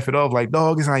just laugh it off, like,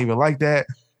 dog, it's not even like that.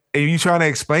 And you trying to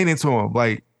explain it to him,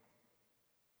 like,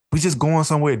 we just going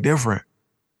somewhere different.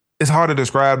 It's hard to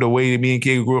describe the way that me and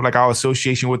Kegel grew up, like our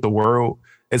association with the world.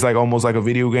 It's like almost like a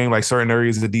video game. Like certain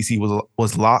areas of DC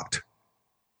was locked.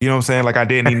 You know what I'm saying? Like I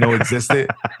didn't even know existed.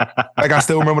 Like I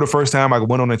still remember the first time I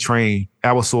went on a train.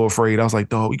 I was so afraid. I was like,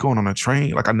 dog, we going on a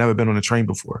train? Like I've never been on a train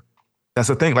before. That's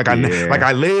the thing. Like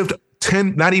I lived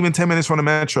not even 10 minutes from the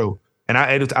metro. And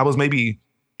I was maybe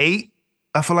 8,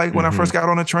 I feel like, when I first got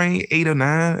on the train, 8 or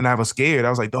 9. And I was scared. I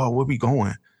was like, dog, where we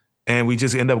going? And we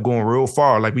just end up going real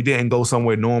far. Like we didn't go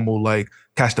somewhere normal, like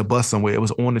catch the bus somewhere. It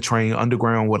was on the train,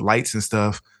 underground with lights and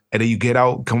stuff. And then you get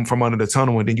out, come from under the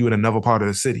tunnel, and then you in another part of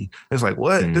the city. It's like,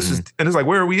 what? And it's like,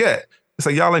 where are we at? It's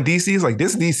like, y'all in DC? It's like,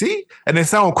 this DC? And it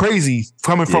sounds crazy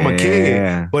coming from a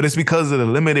kid, but it's because of the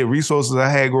limited resources I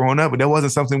had growing up. But that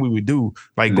wasn't something we would do.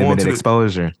 Like limited going to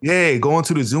exposure. Going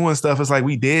to the zoo and stuff. It's like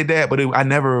we did that, but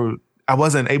I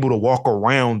wasn't able to walk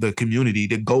around the community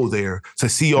to go there to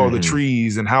see all the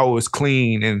trees and how it was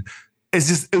clean. And it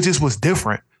just was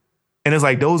different. And it's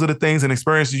like, those are the things and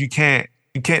experiences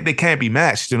they can't be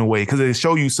matched in a way, because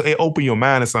it open your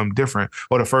mind to something different.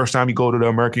 Or the first time you go to the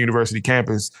American University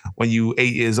campus when you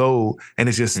 8 years old, and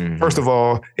it's just, first of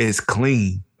all, it's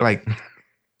clean. Like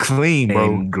clean,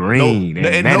 bro. And green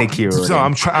and manicured. So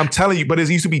I'm telling you, but it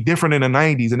used to be different in the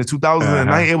 90s. In the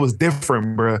 2009, it was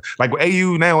different, bro. Like with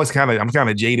AU now, I'm kind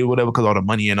of jaded, whatever, because all the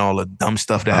money and all the dumb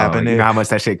stuff that happened there. You know how much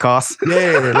that shit costs?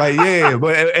 Yeah.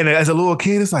 But and as a little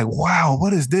kid, it's like, wow,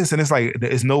 what is this? And it's like,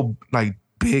 it's no like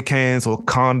beer cans or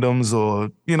condoms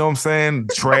or, you know what I'm saying,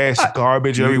 trash,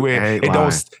 garbage everywhere.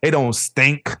 It don't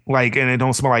stink, like, and it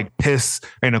don't smell like piss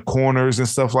in the corners and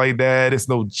stuff like that. It's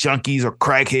no junkies or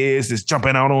crackheads just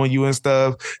jumping out on you and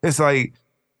stuff. It's like,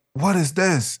 what is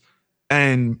this?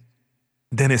 And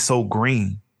then it's so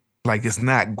green. Like, it's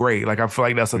not great. Like, I feel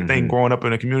like that's a thing growing up in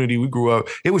the community we grew up.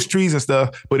 It was trees and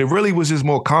stuff, but it really was just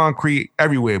more concrete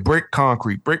everywhere. Brick,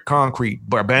 concrete,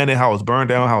 abandoned house, burned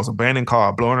down house, abandoned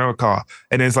car, blown out a car.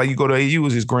 And then it's like you go to AU,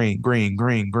 it's just green.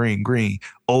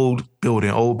 Old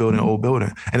building.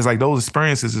 And it's like those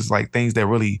experiences is like things that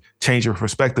really change your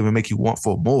perspective and make you want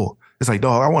for more. It's like,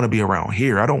 dog, I want to be around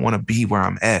here. I don't want to be where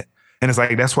I'm at. And it's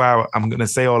like, that's why I'm going to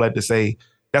say all that to say,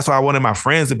 that's why I wanted my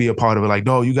friends to be a part of it. Like,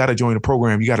 dog, you got to join the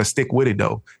program. You got to stick with it,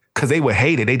 though. Because they would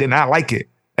hate it. They did not like it.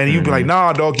 And you'd be like,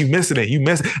 nah, dog, you missing it. You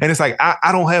miss it. And it's like,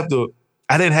 I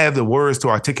didn't have the words to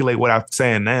articulate what I'm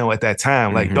saying now at that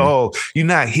time. Like, dog, you're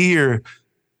not here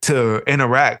to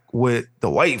interact with the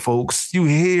white folks. You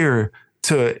here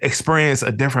to experience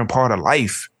a different part of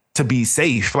life, to be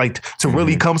safe. Like, to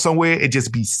really come somewhere and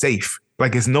just be safe.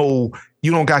 Like, you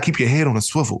don't got to keep your head on a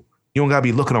swivel. You don't gotta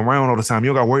be looking around all the time. You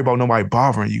don't gotta worry about nobody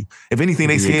bothering you. If anything,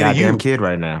 they Be a scared of goddamn you. kid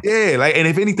right now. Yeah, like, and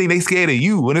if anything, they scared of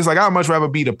you. And it's like, I'd much rather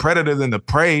be the predator than the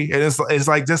prey. And it's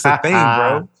like just a thing,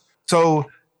 bro. So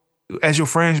as your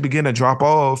friends begin to drop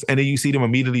off, and then you see them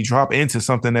immediately drop into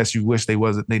something that you wish they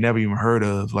never even heard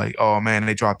of, like, oh man,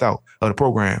 they dropped out of the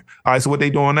program. All right, so what they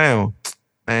doing now?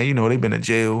 Man, you know, they've been in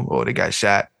jail, or they got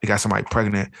shot, they got somebody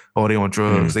pregnant, or they on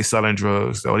drugs, they selling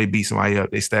drugs, or they beat somebody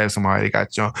up, they stabbed somebody, they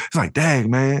got jumped. It's like,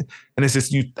 dang, man. And it's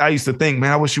just I used to think,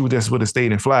 man, I wish you would have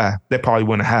stayed and fly. That probably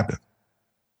wouldn't have happened.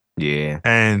 Yeah.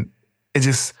 And it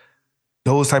just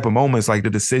those type of moments, like the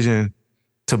decision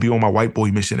to be on my white boy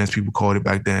mission, as people called it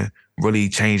back then, really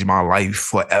changed my life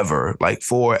forever, like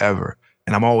forever.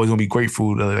 And I'm always gonna be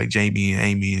grateful to like Jamie and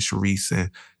Amy and Sharice and,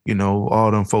 you know,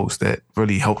 all them folks that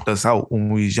really helped us out when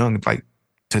we was young, like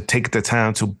to take the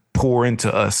time to pour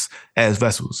into us as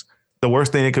vessels. The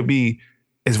worst thing it could be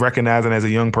is recognizing as a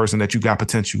young person that you got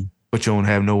potential, but you don't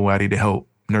have nobody to help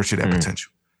nurture that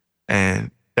potential.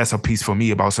 And that's a piece for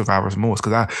me about survivor's remorse.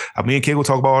 Because me and Kegel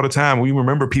talk about all the time. We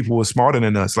remember people were smarter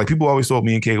than us. Like people always thought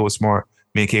me and Kegel was smart.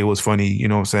 Me and Kegel was funny. You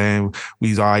know what I'm saying? We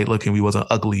was all right looking. We wasn't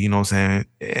ugly. You know what I'm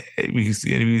saying?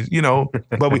 You know,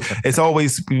 but it's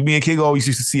always, me and Kegel always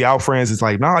used to see our friends. It's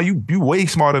like, nah, you way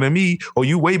smarter than me, or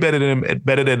you way better than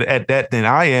at that than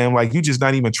I am. Like you just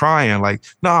not even trying. Like,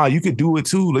 nah, you could do it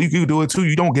too. Like, you could do it too.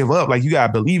 You don't give up. Like you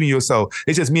gotta believe in yourself.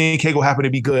 It's just me and Kegel happen to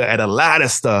be good at a lot of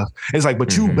stuff. It's like,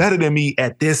 but you better than me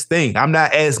at this thing. I'm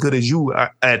not as good as you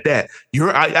at that.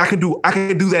 I can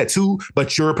do that too,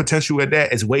 but your potential at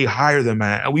that is way higher than mine.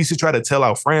 And we used to try to tell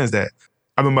our friends that.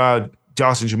 I remember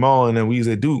Josh and Jamal, and then we used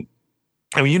to Duke.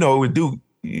 I mean, you know, with Duke,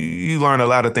 you learn a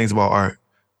lot of things about art,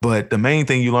 but the main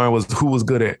thing you learned was who was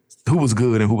good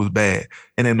and who was bad.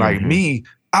 And then like me,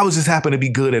 I was just happened to be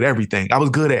good at everything. I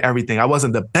was good at everything. I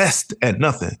wasn't the best at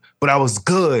nothing, but I was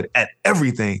good at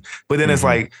everything. But then it's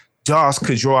like Josh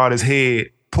could draw out his head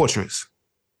portraits,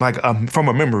 like from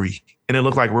a memory, and it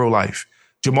looked like real life.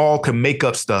 Jamal could make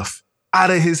up stuff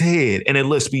out of his head, and it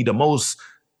looks be the most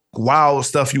wild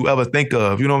stuff you ever think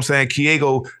of. You know what I'm saying?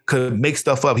 Kiego could make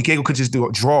stuff up. Kiego could just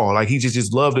draw. Like he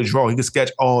just loved to draw. He could sketch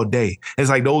all day. It's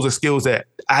like those are skills that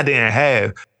I didn't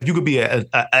have. You could be a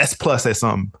S plus at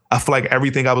something. I feel like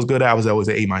everything I was good at, I was always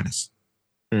an A minus.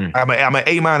 I'm an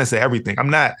A minus at everything. I'm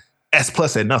not S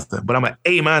plus at nothing, but I'm an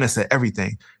A minus at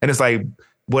everything. And it's like,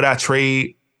 would I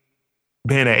trade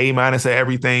being an A minus at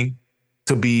everything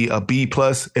to be a B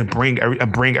plus and bring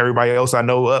everybody else I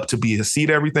know up to be a C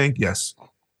to everything? Yes.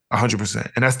 100%.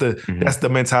 And that's the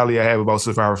mentality I have about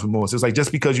survivor's remorse. It's like,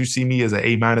 just because you see me as an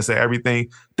A minus at everything,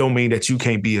 don't mean that you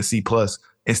can't be a C plus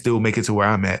and still make it to where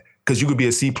I'm at. Because you could be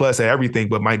a C plus at everything,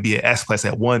 but might be an S plus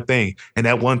at one thing. And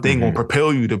that one thing will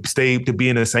propel you to be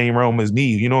in the same realm as me.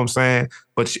 You know what I'm saying?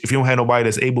 But if you don't have nobody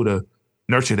that's able to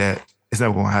nurture that, it's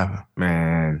never going to happen.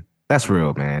 Man, that's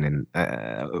real, man.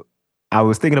 And I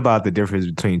was thinking about the difference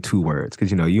between two words.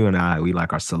 Because, you know, you and I, we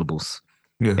like our syllables.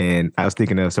 Yeah. And I was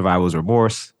thinking of survivor's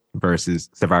remorse versus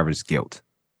survivor's guilt,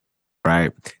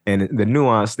 right? And the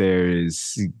nuance there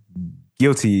is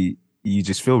guilty, you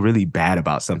just feel really bad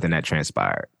about something that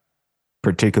transpired,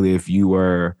 particularly if you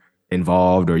were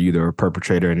involved or you're the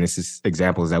perpetrator. And this is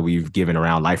examples that we've given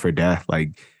around life or death.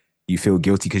 Like you feel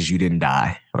guilty because you didn't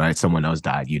die, right? Someone else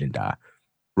died, you didn't die.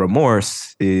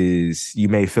 Remorse is, you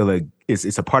may feel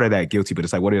it's a part of that guilty, but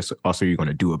it's like, what else are you going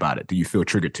to do about it? Do you feel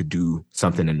triggered to do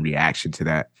something in reaction to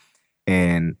that?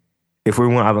 And if we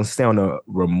want, I want to stay on the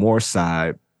remorse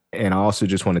side, and I also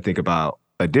just want to think about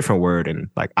a different word, and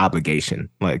like obligation,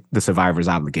 like the survivor's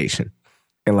obligation.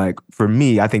 And like for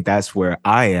me, I think that's where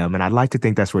I am, and I'd like to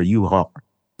think that's where you are.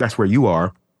 That's where you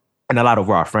are, and a lot of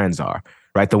where our friends are,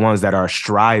 right? The ones that are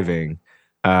striving,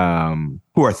 who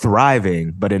are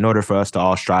thriving, but in order for us to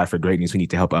all strive for greatness, we need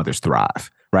to help others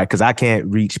thrive, right? Because I can't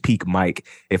reach peak Mike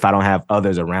if I don't have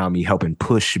others around me helping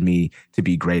push me to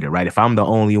be greater, right? If I'm the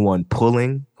only one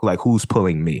pulling, like who's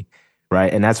pulling me,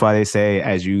 right? And that's why they say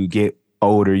as you get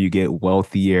older, you get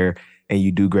wealthier and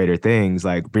you do greater things.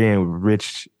 Like being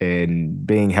rich and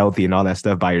being healthy and all that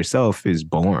stuff by yourself is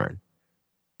boring.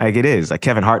 Like it is. Like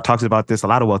Kevin Hart talks about this. A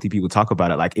lot of wealthy people talk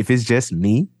about it. Like if it's just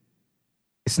me,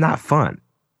 it's not fun,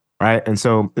 right? And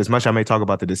so as much as I may talk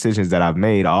about the decisions that I've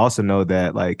made, I also know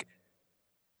that like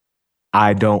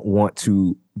I don't want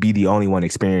to be the only one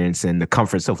experiencing the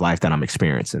comforts of life that I'm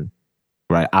experiencing,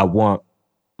 right? I want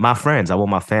my friends, I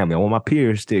want my family, I want my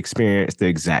peers to experience the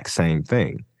exact same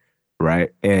thing, right?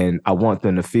 And I want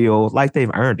them to feel like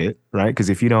they've earned it, right? Because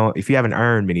if you haven't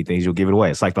earned many things, you'll give it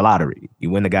away. It's like the lottery. You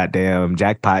win the goddamn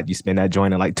jackpot, you spend that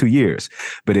joint in like 2 years.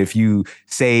 But if you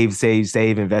save,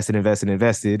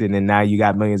 invested, and then now you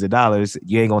got millions of dollars,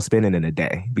 you ain't gonna spend it in a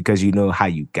day because you know how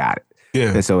you got it.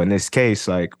 Yeah. And so in this case,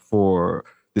 like for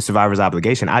the survivor's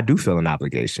obligation, I do feel an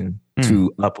obligation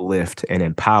to uplift and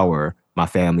empower my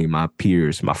family, my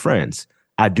peers, my friends.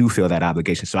 I do feel that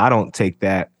obligation. So I don't take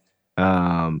that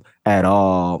at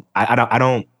all. I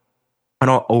don't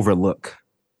overlook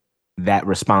that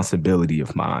responsibility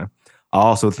of mine. I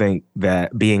also think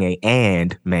that being a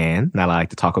and man, and I like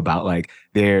to talk about like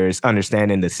there's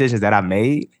understanding decisions that I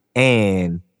made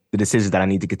and the decisions that I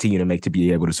need to continue to make to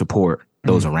be able to support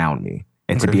those around me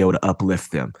and to be able to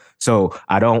uplift them. So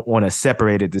I don't want to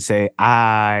separate it to say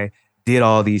I did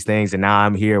all these things and now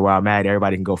I'm here where I'm at.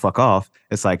 Everybody can go fuck off.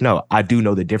 It's like, no, I do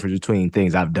know the difference between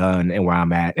things I've done and where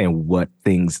I'm at and what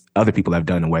things other people have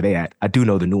done and where they at. I do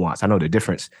know the nuance. I know the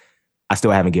difference. I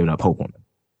still haven't given up hope on them.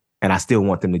 And I still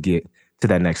want them to get to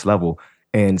that next level.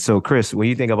 And so, Chris, when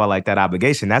you think about like that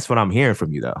obligation, that's what I'm hearing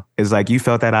from you, though. It's like you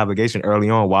felt that obligation early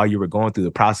on while you were going through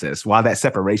the process. While that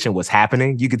separation was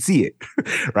happening, you could see it,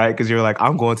 right? Because you're like,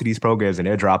 I'm going to these programs and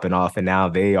they're dropping off and now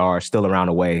they are still around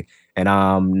away. And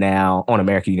I'm now on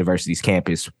American University's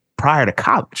campus prior to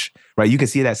college, right? You can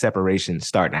see that separation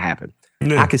starting to happen.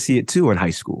 Yeah. I could see it too in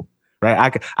high school,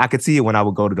 right? I could see it when I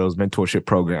would go to those mentorship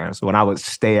programs, when I would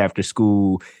stay after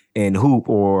school and hoop,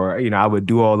 or, you know, I would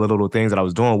do all the little things that I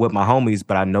was doing with my homies,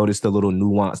 but I noticed the little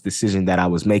nuanced decision that I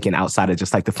was making outside of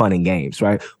just like the fun and games,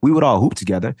 right? We would all hoop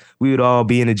together. We would all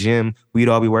be in the gym. We'd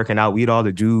all be working out. We'd all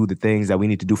do the things that we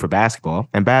need to do for basketball.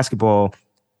 And basketball,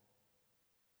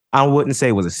 I wouldn't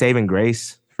say was a saving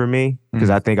grace for me because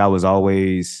I think I was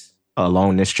always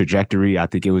along this trajectory. I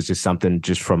think it was just something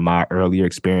just from my earlier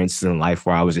experiences in life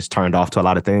where I was just turned off to a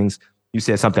lot of things. You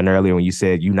said something earlier when you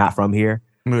said you're not from here.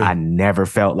 Yeah. I never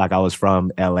felt like I was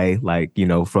from LA, like, you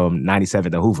know, from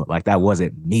 97 to Hoover. Like that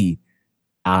wasn't me.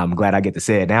 I'm glad I get to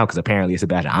say it now because apparently it's a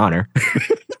badge of honor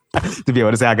to be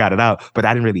able to say I got it out. But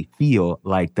I didn't really feel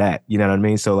like that. You know what I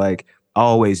mean? So like I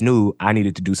always knew I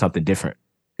needed to do something different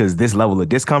because this level of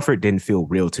discomfort didn't feel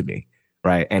real to me.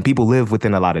 Right. And people live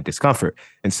within a lot of discomfort.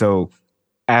 And so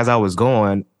as I was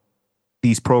going,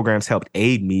 these programs helped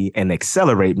aid me and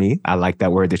accelerate me. I like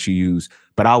that word that you use,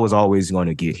 but I was always going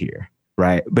to get here.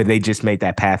 Right. But they just made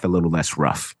that path a little less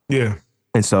rough. Yeah.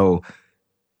 And so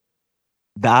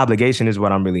the obligation is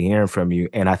what I'm really hearing from you.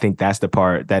 And I think that's the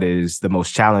part that is the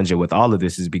most challenging with all of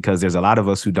this is because there's a lot of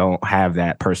us who don't have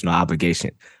that personal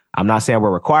obligation. I'm not saying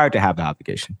we're required to have the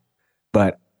obligation,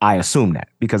 but I assume that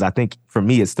because I think for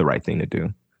me, it's the right thing to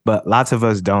do. But lots of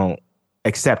us don't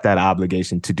accept that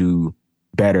obligation to do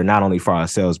better, not only for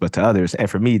ourselves, but to others. And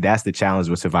for me, that's the challenge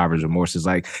with survivor's remorse is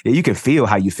like, yeah, you can feel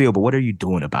how you feel, but what are you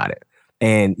doing about it?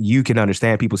 And you can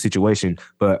understand people's situation,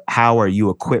 but how are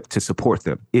you equipped to support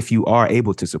them? If you are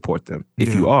able to support them,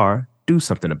 if you are, do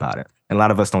something about it. And a lot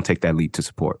of us don't take that leap to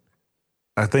support.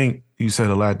 I think you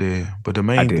said a lot there, but the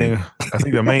main thing, I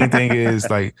think the main thing is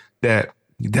like that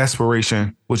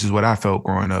desperation, which is what I felt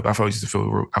growing up. I felt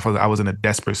I was in a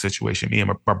desperate situation. Me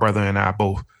and my brother and I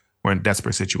both were in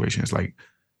desperate situations. Like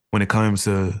when it comes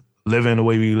to living the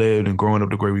way we lived and growing up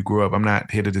the way we grew up, I'm not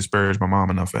here to disparage my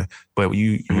mom or nothing. But when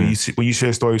you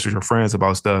share stories with your friends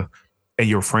about stuff, and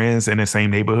your friends in the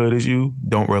same neighborhood as you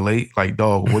don't relate, like,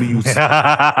 dog, what are you, Chris?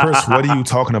 What are you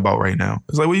talking about right now?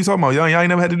 It's like, what are you talking about? Y'all ain't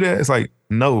never had to do that. It's like,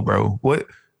 no, bro. What?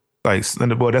 Like,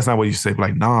 boy, that's not what you say.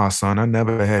 Like, nah, son, I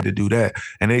never had to do that.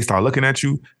 And they start looking at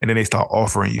you, and then they start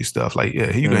offering you stuff. Like,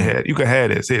 yeah, you can have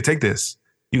this. Here, take this.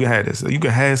 You can have this. You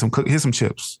can have here's some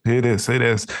chips. Here this, say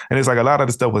this. And it's like a lot of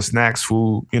the stuff with snacks,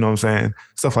 food, you know what I'm saying?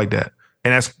 Stuff like that.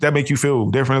 And that make you feel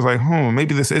different. It's like,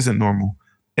 maybe this isn't normal.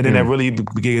 And then that really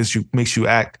makes you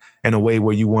act in a way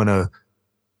where you want to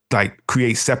like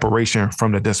create separation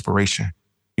from the desperation.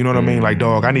 You know what I mean? Like,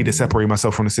 dog, I need to separate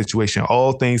myself from the situation.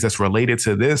 All things that's related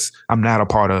to this, I'm not a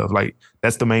part of. Like,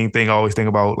 that's the main thing I always think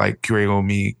about, like, Curago and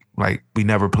me, like, we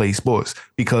never play sports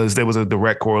because there was a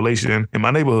direct correlation in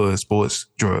my neighborhood, sports,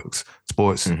 drugs,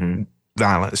 sports,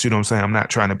 violence. You know what I'm saying? I'm not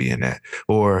trying to be in that.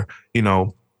 Or, you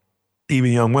know,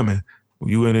 even young women.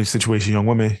 You in a situation, young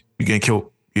women, you getting killed.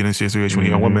 You in a situation with a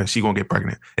young woman, she gonna get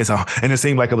pregnant. And it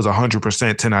seemed like it was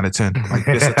 100%, 10 out of 10. Like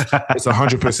it's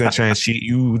 100% chance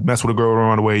you mess with a girl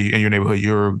around the way in your neighborhood,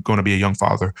 you're gonna be a young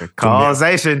father.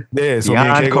 Causation. Yeah. So me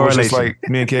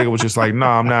and Kega was just like,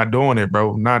 nah, I'm not doing it,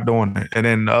 bro. Not doing it. And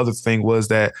then the other thing was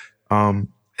that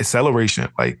acceleration.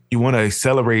 Like you want to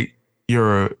accelerate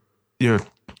your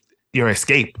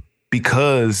escape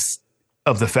because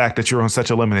of the fact that you're on such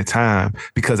a limited time,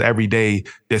 because every day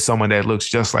there's someone that looks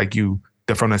just like you,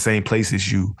 that from the same place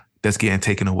as you, that's getting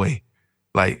taken away.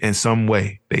 Like in some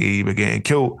way, they either getting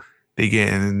killed, they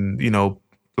getting,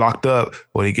 locked up,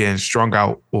 or they getting strung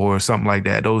out or something like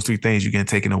that. Those three things you're getting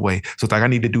taken away. So it's like, I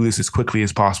need to do this as quickly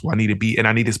as possible. I need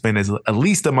to spend at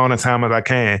least the amount of time as I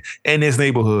can in this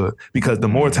neighborhood, because the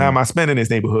more time I spend in this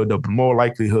neighborhood, the more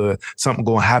likelihood something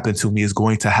going to happen to me is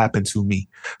going to happen to me.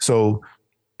 So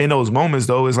in those moments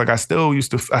though, it's like, I still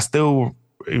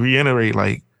reiterate,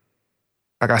 like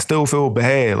I still feel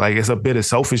bad. Like it's a bit of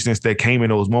selfishness that came in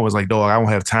those moments. Like, dog, I don't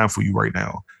have time for you right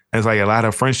now. And it's like a lot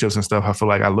of friendships and stuff, I feel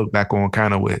like I look back on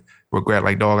kind of with regret.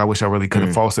 Like, dog, I wish I really could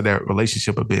have fostered that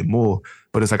relationship a bit more.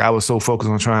 But it's like I was so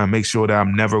focused on trying to make sure that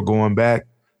I'm never going back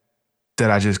that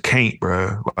I just can't,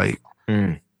 bro. Like,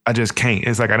 I just can't.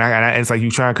 It's like, and it's like you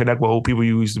try and connect with old people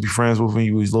you used to be friends with when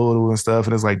you was little and stuff.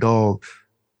 And it's like, dog,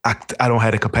 I don't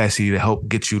have the capacity to help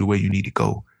get you the way you need to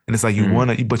go. And it's like you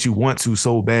want to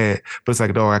so bad, but it's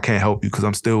like, dog, I can't help you because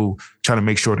I'm still trying to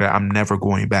make sure that I'm never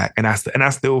going back. And I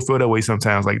still feel that way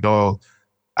sometimes. Like, dog,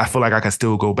 I feel like I can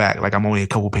still go back. Like I'm only a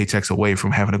couple paychecks away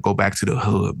from having to go back to the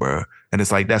hood, bro. And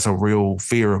it's like, that's a real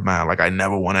fear of mine. Like I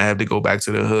never want to have to go back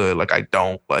to the hood. Like I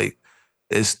don't. Like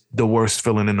it's the worst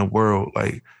feeling in the world.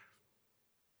 Like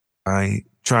I ain't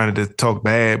trying to talk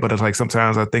bad, but it's like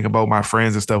sometimes I think about my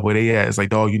friends and stuff where they at. It's like,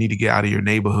 dog, you need to get out of your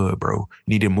neighborhood, bro.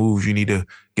 You need to move. You need to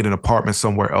get an apartment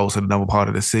somewhere else in another part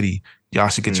of the city. Y'all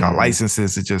should get your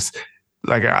licenses. It just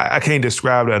like I can't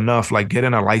describe it enough. Like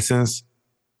getting a license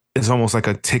is almost like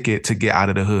a ticket to get out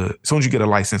of the hood. As soon as you get a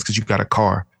license, because you got a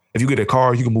car. If you get a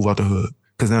car, you can move out the hood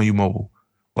because now you're mobile.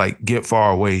 Like get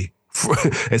far away,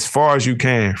 as far as you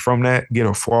can from that.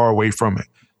 Get far away from it.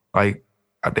 Like.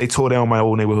 They tore down my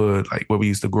old neighborhood, like where we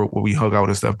used to grow up, where we hung out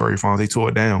and stuff, Berry Farms. They tore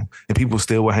it down and people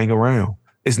still would hang around.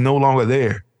 It's no longer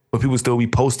there, but people still be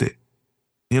posted,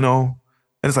 And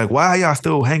it's like, why are y'all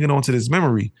still hanging on to this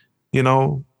memory,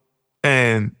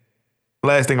 And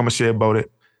last thing I'm going to share about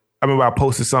it, I remember I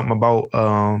posted something about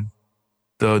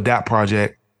the DAP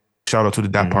Project. Shout out to the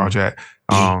DAP Project.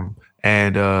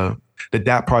 And the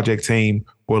DAP Project team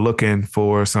were looking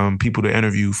for some people to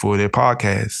interview for their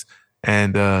podcast.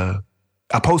 And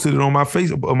I posted it on my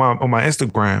Facebook, on my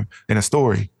Instagram in a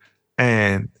story.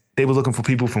 And they were looking for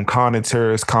people from Condon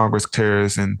Terrace, Congress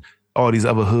Terrace, and all these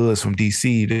other hoods from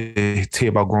DC to hear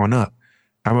about growing up.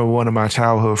 I remember one of my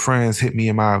childhood friends hit me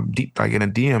in my in a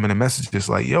DM and a message just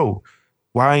like, yo,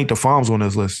 why ain't the farms on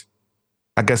this list?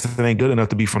 I guess it ain't good enough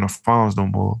to be from the farms no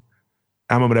more.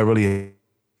 I remember that really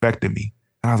affected me.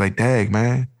 And I was like, dang,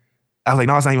 man. I was like,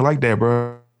 no, it's not even like that,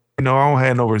 bro. I don't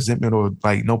have no resentment or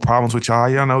like no problems with y'all.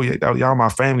 Y'all know y'all my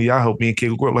family. Y'all helped me and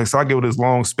kid grow up. Like, so I give it this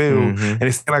long spill. And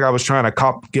it seemed like I was trying to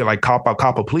cop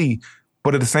a plea.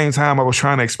 But at the same time, I was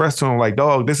trying to express to him like,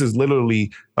 dog, this is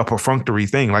literally a perfunctory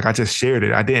thing. Like I just shared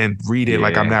it. I didn't read it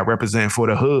like I'm not representing for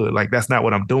the hood. Like that's not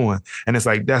what I'm doing. And it's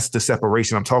like, that's the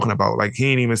separation I'm talking about. Like he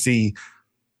didn't even see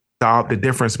the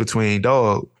difference between,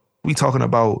 dog, we talking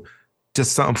about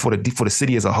just something for the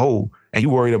city as a whole. And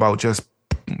you worried about just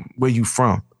where you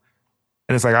from.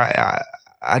 And it's like,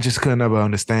 I just couldn't ever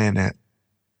understand that.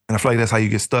 And I feel like that's how you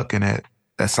get stuck in that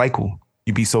cycle.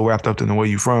 You be so wrapped up in the where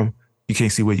you from, you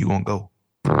can't see where you gonna go.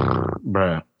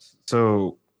 Bruh.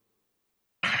 So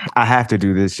I have to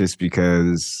do this just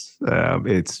because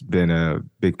it's been a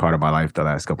big part of my life the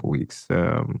last couple of weeks.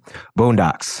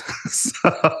 Boondocks.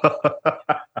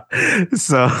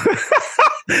 So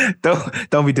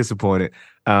don't be disappointed.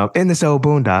 In the show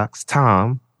Boondocks,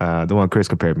 Tom, the one Chris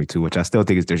compared me to, which I still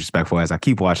think is disrespectful as I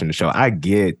keep watching the show. I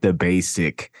get the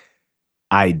basic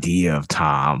idea of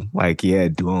Tom. Like, yeah,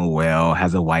 doing well,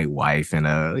 has a white wife and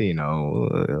a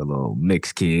little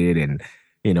mixed kid and,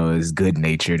 is good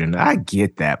natured. And I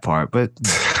get that part. But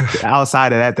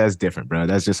outside of that, that's different, bro.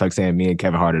 That's just like saying me and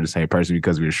Kevin Hart are the same person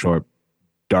because we're short,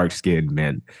 dark skinned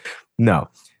men. No.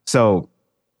 So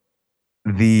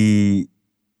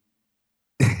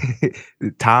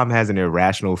Tom has an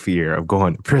irrational fear of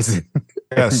going to prison.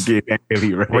 Yes. Getting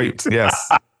heavily raped. Wait,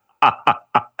 yes.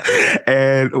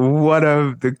 And one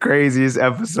of the craziest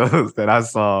episodes that I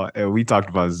saw, and we talked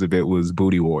about this a bit, was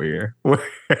Booty Warrior.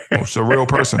 It's a real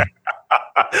person.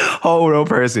 Whole real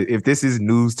person. If this is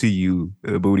news to you,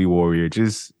 the Booty Warrior,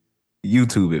 just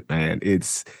YouTube it, man.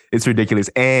 It's ridiculous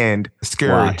and it's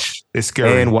scary. Watch. It's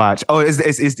scary and watch. Oh,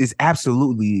 it's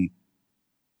absolutely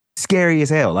scary as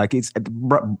hell. Like it's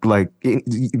like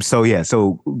so yeah.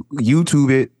 So YouTube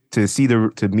it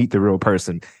to meet the real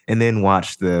person, and then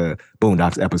watch the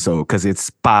Boondocks episode because it's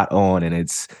spot on and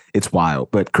it's wild.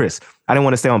 But Chris, I didn't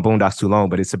want to stay on Boondocks too long,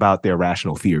 but it's about the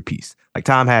irrational fear piece. Like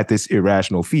Tom had this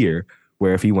irrational fear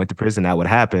where if he went to prison, that would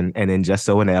happen. And then just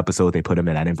so in the episode, they put him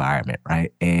in that environment,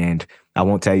 right? And I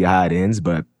won't tell you how it ends,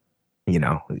 but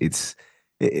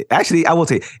actually, I will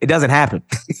say it doesn't happen.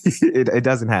 It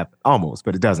doesn't happen almost,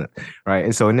 but it doesn't, right?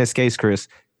 And so in this case, Chris,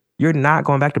 you're not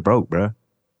going back to broke, bro.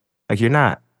 Like you're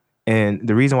not. And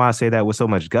the reason why I say that with so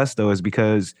much gusto is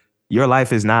because your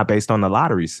life is not based on the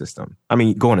lottery system. I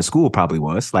mean, going to school probably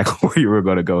was like where you were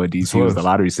going to go in DC was the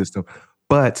lottery system,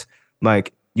 but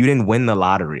like you didn't win the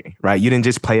lottery, right? You didn't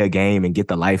just play a game and get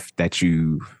the life that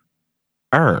you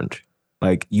earned.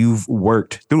 Like you've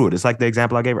worked through it. It's like the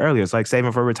example I gave earlier. It's like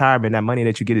saving for retirement. That money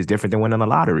that you get is different than winning the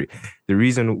lottery. The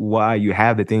reason why you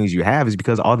have the things you have is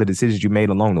because all the decisions you made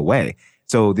along the way.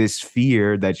 So this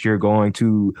fear that you're going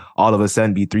to all of a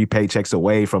sudden be 3 paychecks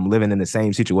away from living in the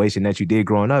same situation that you did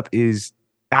growing up is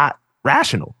not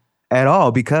rational at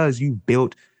all, because you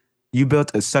built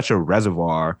such a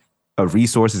reservoir of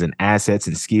resources and assets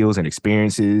and skills and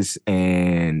experiences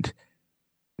and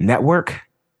network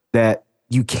that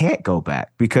you can't go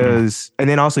back because, and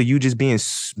then also you just being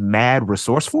mad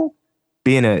resourceful,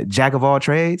 being a jack of all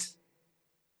trades,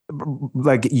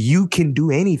 like you can do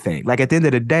anything. Like at the end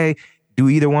of the day, do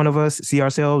either one of us see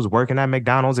ourselves working at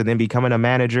McDonald's and then becoming a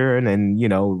manager and then,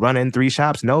 running 3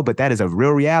 shops? No, but that is a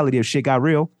real reality if shit got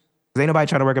real. Because ain't nobody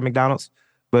trying to work at McDonald's,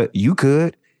 but you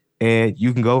could. And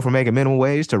you can go from making minimum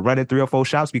wage to running 3 or 4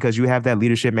 shops because you have that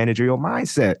leadership managerial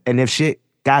mindset. And if shit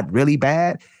got really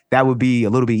bad, that would be a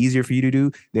little bit easier for you to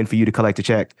do than for you to collect a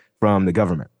check from the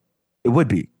government. It would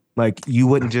be. Like you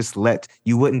wouldn't just let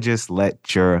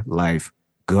your life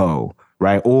go,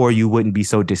 right? Or you wouldn't be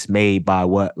so dismayed by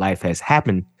what life has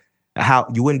happened. How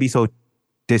you wouldn't be so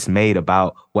dismayed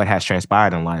about what has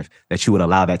transpired in life that you would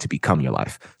allow that to become your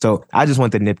life. So I just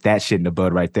want to nip that shit in the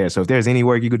bud right there. So if there's any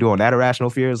work you could do on that irrational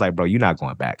fear, it's like, bro, you're not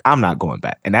going back. I'm not going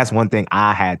back. And that's one thing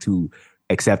I had to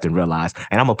accept and realize.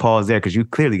 And I'm gonna pause there because you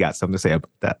clearly got something to say about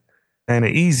that. And the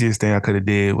easiest thing I could have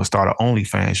did was start an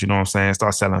OnlyFans, you know what I'm saying?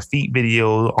 Start selling feet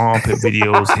videos, armpit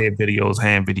videos, head videos,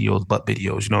 hand videos, butt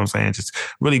videos, you know what I'm saying? Just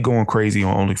really going crazy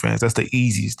on OnlyFans. That's the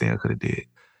easiest thing I could have did.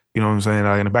 You know what I'm saying?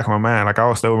 Like in the back of my mind, like I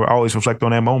always reflect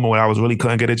on that moment when I was really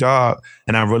couldn't get a job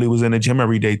and I really was in the gym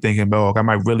every day thinking, bro, I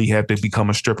might really have to become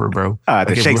a stripper, bro.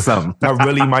 To shake something. I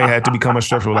really might have to become a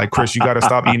stripper. Like, Chris, you got to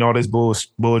stop eating all this bull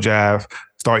jive,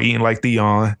 start eating like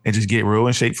Theon and just get real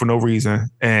in shape for no reason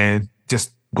and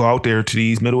just go out there to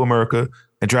these middle America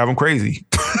and drive them crazy.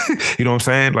 You know what I'm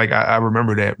saying? Like, I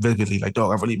remember that vividly. Like,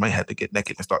 dog, I really might have to get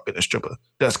naked and start being a stripper.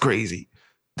 That's crazy.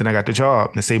 Then I got the job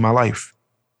and it saved my life.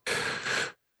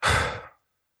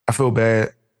 I feel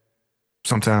bad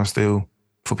sometimes still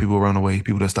for people around the way,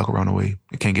 people that stuck around the way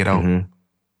and can't get out. Mm-hmm.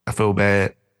 I feel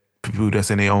bad for people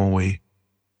that's in their own way.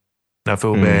 And I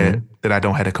feel bad that I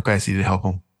don't have the capacity to help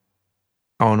them.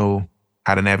 I don't know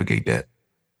how to navigate that,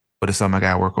 but it's something I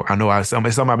got to work on. I know it's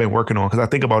something I've been working on because I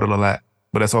think about it a lot,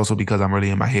 but that's also because I'm really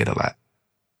in my head a lot.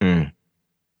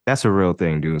 That's a real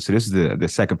thing, dude. So this is the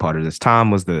second part of this.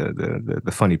 Tom was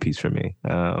the funny piece for me.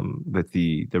 But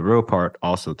the real part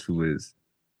also too is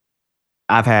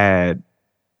I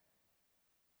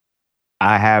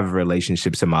have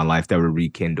relationships in my life that were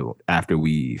rekindled after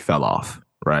we fell off,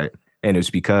 right? And it's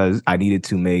because I needed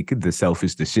to make the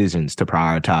selfish decisions to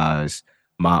prioritize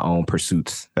my own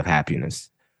pursuits of happiness.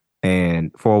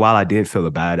 And for a while, I did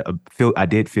feel bad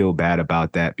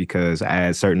about that because I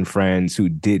had certain friends who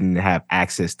didn't have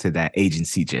access to that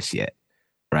agency just yet,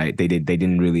 right? They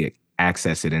didn't really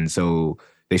access it, and so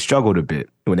they struggled a bit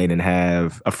when they didn't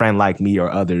have a friend like me or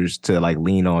others to like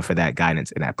lean on for that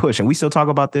guidance and that push. And we still talk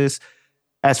about this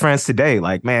as friends today.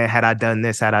 Like, man, had I done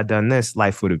this,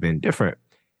 life would have been different.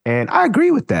 And I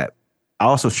agree with that. I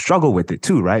also struggle with it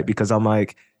too, right? Because I'm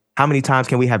like, how many times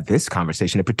can we have this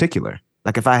conversation in particular?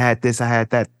 Like if I had this, I had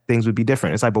that, things would be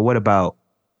different. It's like, but what about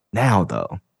now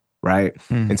though? Right.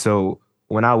 And so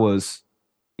when I was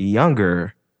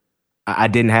younger, I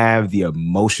didn't have the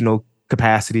emotional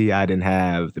capacity. I didn't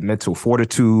have the mental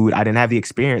fortitude. I didn't have the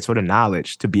experience or the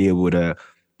knowledge to be able to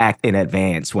act in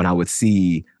advance when I would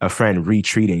see a friend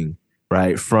retreating,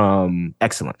 right, from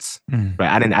excellence. Right.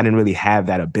 I didn't really have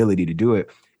that ability to do it.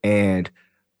 And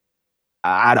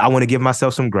I want to give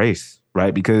myself some grace,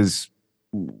 right? Because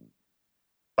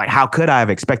like, how could I have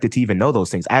expected to even know those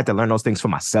things? I had to learn those things for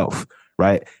myself,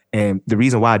 right? And the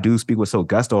reason why I do speak with so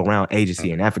gusto around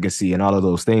agency and efficacy and all of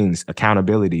those things,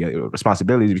 accountability,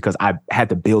 responsibility, because I had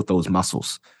to build those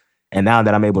muscles. And now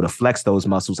that I'm able to flex those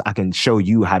muscles, I can show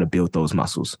you how to build those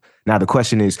muscles. Now, the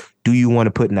question is, do you want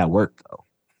to put in that work,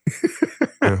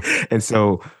 though? And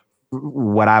so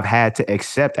what I've had to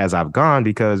accept as I've gone,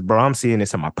 because, bro, I'm seeing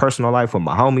this in my personal life with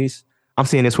my homies. I'm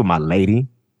seeing this with my lady.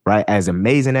 right? As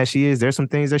amazing as she is, there's some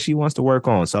things that she wants to work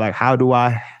on. So like, how do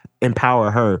I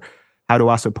empower her? How do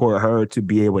I support her to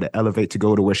be able to elevate to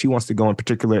go to where she wants to go in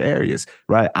particular areas,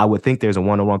 right? I would think there's a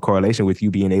one-on-one correlation with you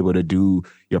being able to do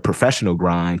your professional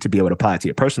grind to be able to apply it to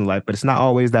your personal life, but it's not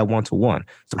always that one-to-one.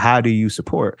 So how do you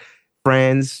support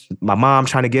friends? My mom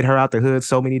trying to get her out the hood,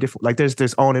 so many different, like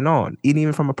there's on and on,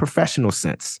 even from a professional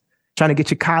sense, trying to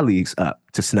get your colleagues up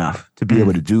to snuff to be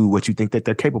able to do what you think that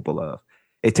they're capable of.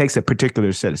 It takes a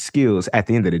particular set of skills. At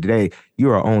the end of the day, you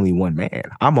are only one man.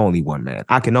 I'm only one man.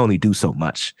 I can only do so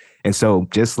much. And so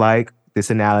just like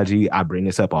this analogy, I bring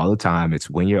this up all the time.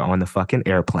 It's when you're on the fucking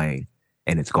airplane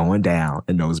and it's going down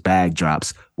and those bag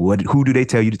drops, who do they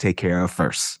tell you to take care of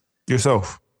first?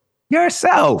 Yourself.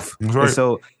 Yourself. That's right. And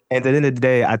so at the end of the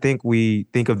day, I think we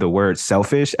think of the word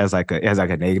selfish as like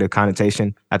a negative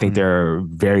connotation. I think there are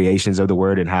variations of the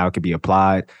word and how it can be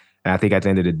applied. And I think at the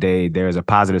end of the day, there's a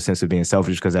positive sense of being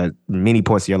selfish because at many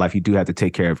points in your life, you do have to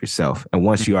take care of yourself. And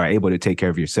once you are able to take care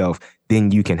of yourself,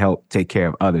 then you can help take care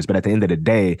of others. But at the end of the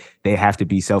day, they have to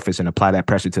be selfish and apply that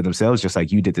pressure to themselves, just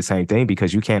like you did the same thing,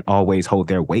 because you can't always hold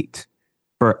their weight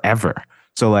forever.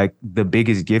 So like the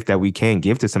biggest gift that we can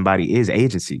give to somebody is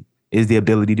agency, is the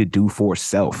ability to do for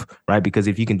self, right? Because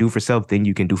if you can do for self, then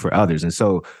you can do for others. And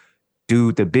so,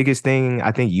 dude, the biggest thing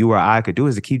I think you or I could do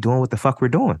is to keep doing what the fuck we're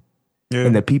doing. Yeah.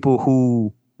 And the people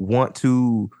who want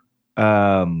to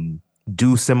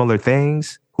do similar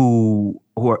things, who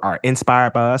are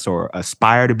inspired by us or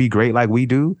aspire to be great like we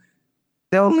do,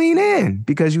 they'll lean in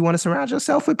because you want to surround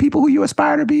yourself with people who you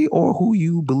aspire to be or who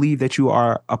you believe that you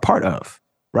are a part of,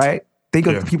 right? Think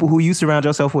of the people who you surround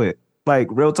yourself with. Like,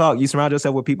 real talk, you surround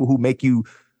yourself with people who make you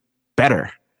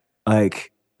better.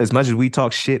 Like, as much as we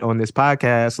talk shit on this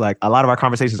podcast, like a lot of our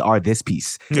conversations are this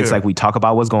piece. Yeah. It's like we talk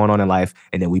about what's going on in life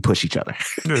and then we push each other.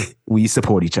 Yeah. We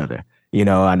support each other. You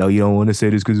know, I know you don't want to say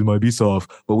this because it might be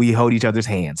soft, but we hold each other's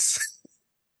hands.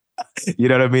 You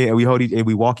know what I mean? And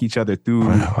we walk each other through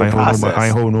the process. I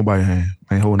ain't holding nobody's hand.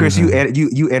 I ain't holding Chris,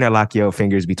 you interlock your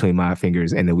fingers between my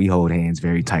fingers and then we hold hands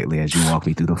very tightly as you walk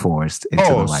me through the forest into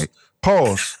the light.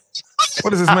 Pause.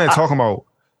 What is this man talking about?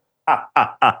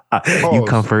 You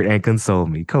comfort and console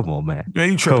me. Come on, man.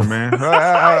 Man, you tripping, man.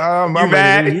 I'm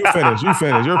ready. You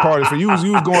finish. Your part is for you.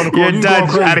 You was going to court. You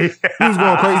was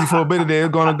going crazy for a bit of there.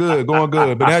 It's going good.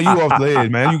 But now you off the edge,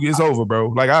 man. It's over, bro.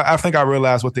 Like I think I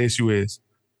realized what the issue is.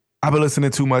 I've been listening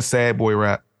to too much sad boy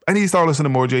rap. I need to start listening to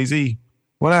more Jay-Z.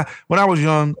 When I was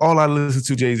young, all I listened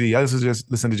to Jay-Z. I used to just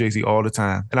listen to Jay-Z all the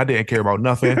time. And I didn't care about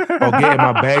nothing or getting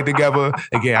my bag together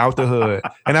and getting out the hood.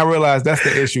 And I realized that's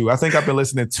the issue. I think I've been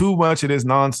listening too much of this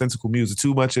nonsensical music,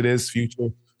 too much of this Future,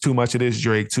 too much of this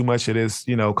Drake, too much of this,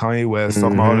 Kanye West,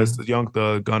 talking about all this Young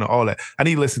Thug, Gunna, all that. I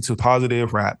need to listen to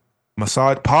positive rap.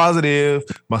 Positive,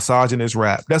 misogynist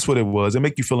rap. That's what it was. It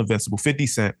make you feel invincible. 50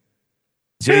 Cent,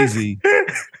 Jay-Z,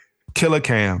 Killer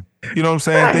Cam. You know what I'm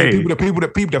saying?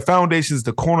 Right. The foundations,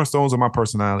 the cornerstones of my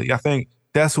personality. I think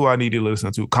that's who I need to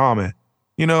listen to. Common.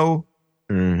 I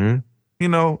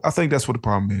think that's what the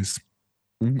problem is.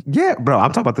 Yeah, bro. I'm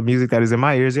talking about the music that is in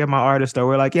my ears. Yeah, my artists are.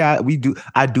 We're like, yeah,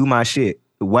 I do my shit.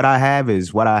 What I have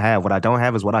is what I have. What I don't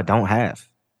have is what I don't have.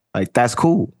 Like, that's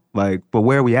cool. Like, but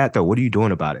where are we at though? What are you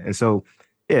doing about it? And so,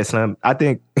 yeah, Slim, I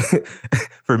think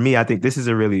for me, I think this is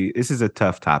a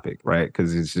tough topic, right?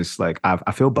 Because it's just like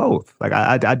I feel both. Like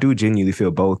I do genuinely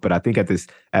feel both, but I think in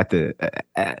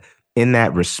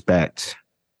that respect,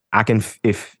 I can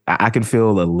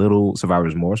feel a little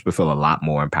survivor's remorse, but feel a lot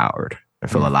more empowered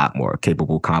and feel a lot more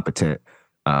capable, competent,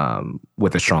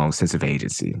 with a strong sense of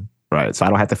agency, right? So I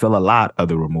don't have to feel a lot of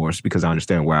the remorse because I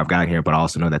understand where I've gotten here, but I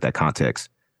also know that context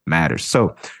matters.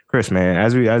 So, Chris, man,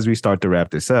 as we start to wrap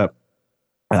this up,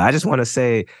 I just want to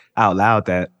say out loud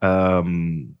that,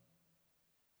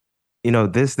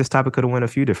 this topic could have went a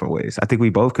few different ways. I think we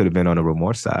both could have been on the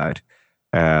remorse side.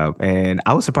 And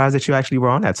I was surprised that you actually were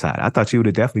on that side. I thought you would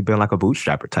have definitely been like a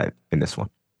bootstrapper type in this one.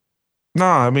 No,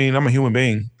 I mean, I'm a human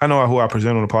being. I know who I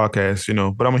present on the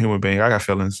podcast, but I'm a human being. I got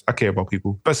feelings. I care about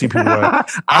people, especially people.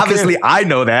 Obviously, I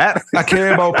know that. I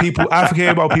care about people. I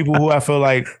care about people who I feel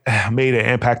like made an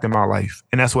impact in my life.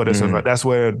 And that's what it's about. That's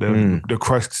where the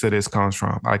crux of this comes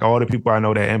from. Like all the people I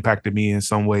know that impacted me in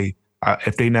some way,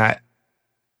 if they're not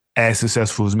as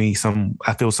successful as me,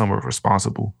 I feel somewhat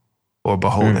responsible or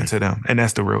beholden to them. And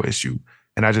that's the real issue.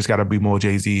 And I just got to be more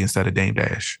Jay-Z instead of Dame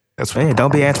Dash. That's what. Man,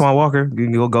 don't be Antoine Walker. You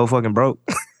can go fucking broke.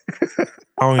 I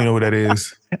don't even know who that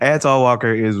is. Antoine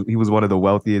Walker he was one of the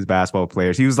wealthiest basketball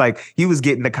players. He was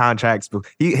getting the contracts.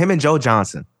 Him and Joe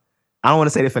Johnson. I don't want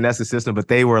to say they finesse the system, but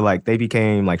they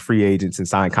became like free agents and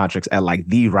signed contracts at like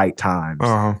the right times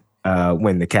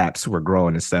when the caps were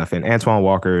growing and stuff. And Antoine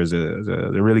Walker is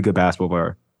a really good basketball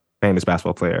player. famous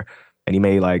basketball player, and he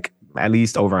made like at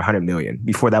least over 100 million.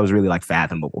 Before that was really like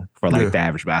fathomable for like the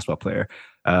average basketball player.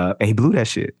 And he blew that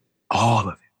shit. All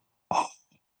of it.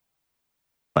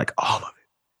 All of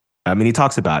it. I mean, he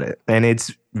talks about it, and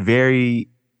it's a very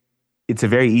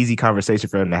easy conversation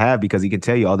for him to have because he can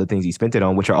tell you all the things he spent it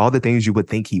on, which are all the things you would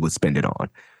think he would spend it on.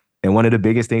 And one of the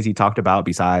biggest things he talked about,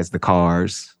 besides the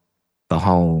cars, the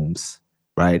homes,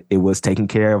 right? It was taking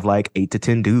care of like 8 to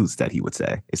 10 dudes that he would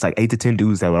say. It's like 8 to 10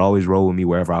 dudes that would always roll with me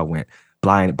wherever I went,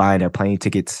 buying their plane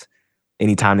tickets,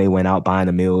 anytime they went out, buying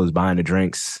the meals, buying the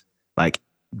drinks, like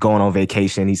going on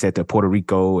vacation. He said to Puerto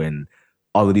Rico and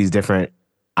all of these different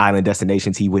island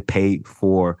destinations, he would pay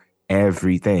for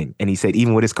everything. And he said,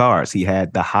 even with his cars, he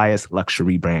had the highest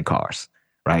luxury brand cars,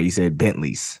 right? He said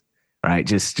Bentleys, right?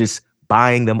 Just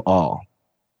buying them all.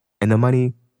 And the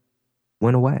money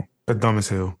went away. That's dumb as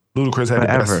hell. Ludacris had the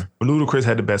best. Ludacris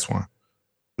had the best one.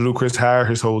 Ludacris hired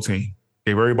his whole team,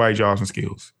 gave everybody jobs and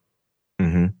skills.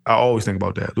 Mm-hmm. I always think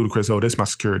about that. Ludacris, oh, this is my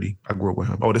security. I grew up with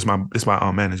him. Oh, this my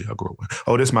manager. I grew up with.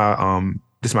 Oh, this my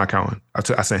accountant.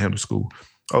 I sent him to school.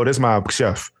 Oh, this my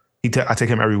chef. I take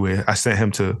him everywhere. I sent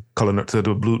him to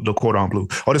the Cordon Bleu.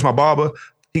 Oh, this my barber.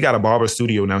 He got a barber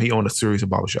studio now. He owned a series of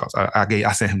barbershops.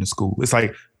 I sent him to school. It's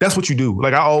like, that's what you do.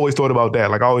 Like, I always thought about that.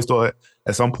 Like, I always thought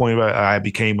at some point when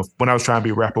I was trying to be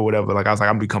a rapper or whatever, like, I was like,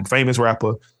 I'm going to become famous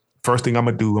rapper. First thing I'm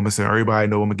going to do, I'm going to send everybody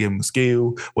know, I'm going to give them a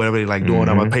skill, whatever they like doing,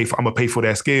 I'm going to pay for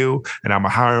that skill, and I'm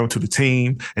going to hire them to the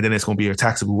team, and then it's going to be a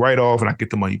taxable write-off, and I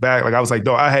get the money back. Like, I was like,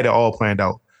 dog, I had it all planned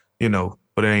out,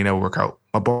 but it ain't never work out.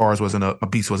 My bars wasn't up. My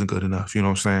beats wasn't good enough. You know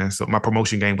what I'm saying? So my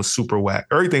promotion game was super whack.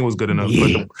 Everything was good enough, but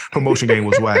the promotion game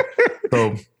was whack.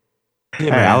 So, yeah,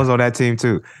 man. I was on that team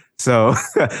too. So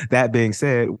that being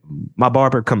said, my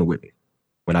barber coming with me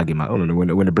when I get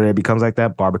when the bread becomes like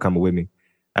that. Barber coming with me.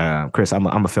 Chris, I'm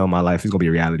gonna film my life. It's gonna be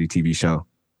a reality TV show.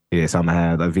 Yeah, so I'm gonna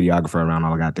have a videographer around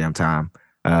all the goddamn time,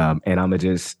 and I'm gonna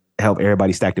just help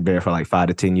everybody stack the bread for like 5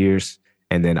 to 10 years,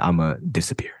 and then I'm gonna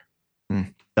disappear.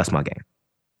 That's my game.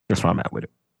 That's where I'm at with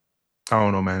it. I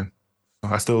don't know, man.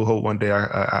 I still hope one day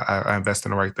I invest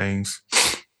in the right things,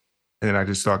 and then I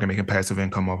just start making passive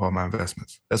income off all my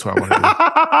investments. That's what I want to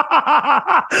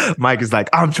do. Mike is like,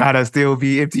 I'm trying to still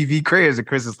be MTV Cribs, and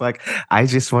Chris is like, I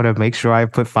just want to make sure I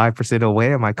put 5%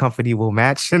 away, and my company will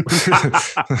match.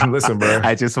 Listen, bro.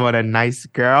 I just want a nice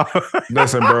girl.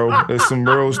 Listen, bro. There's some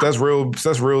real. That's real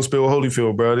Spill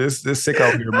Holyfield, bro. It's sick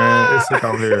out here, man. It's sick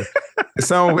out here.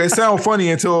 It sound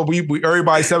funny until we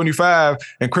everybody 75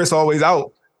 and Chris always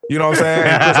out. You know what I'm saying?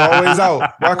 And Chris always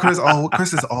out. Why Chris? Oh,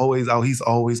 Chris is always out. He's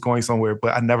always going somewhere,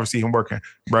 but I never see him working.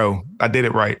 Bro, I did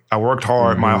it right. I worked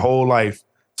hard my whole life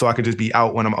so I could just be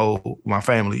out when I'm old with my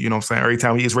family. You know what I'm saying? Every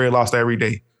time we eat Red Lobster every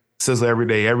day. Sizzler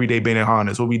every day being in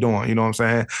harness. What we doing? You know what I'm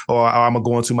saying? Or I'm going to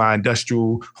go into my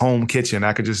industrial home kitchen.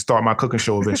 I could just start my cooking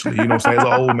show eventually. You know what I'm saying? As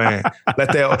an old man.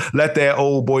 Let that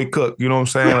old boy cook. You know what I'm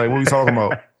saying? Like, what are we talking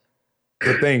about?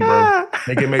 Good thing, bro.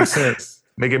 Make it make sense.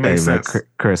 Make it make sense. Man,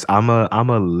 Chris, I'm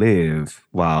a live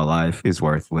while life is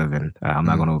worth living. I'm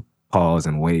not gonna pause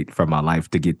and wait for my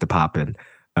life to get to popping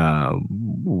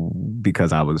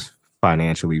because I was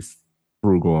financially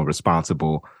frugal and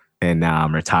responsible, and now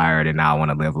I'm retired and now I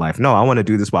want to live life. No, I want to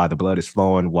do this while the blood is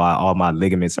flowing, while all my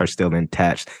ligaments are still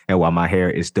intact, and while my hair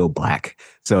is still black.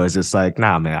 So it's just like,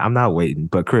 nah, man, I'm not waiting.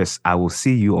 But Chris, I will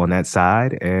see you on that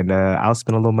side, and I'll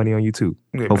spend a little money on you too.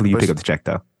 Yeah, hopefully you pick up the check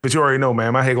though. But you already know,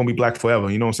 man, my hair gonna be black forever.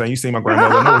 You know what I'm saying? You seen my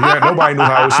grandmother. Nobody knew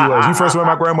how old she was. You first met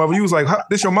my grandmother, you was like, huh,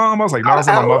 this your mom? I was like, no, this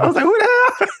is my mother. I was like, who the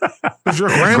hell? This your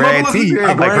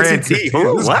grandmother? Grand T.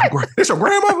 What? This your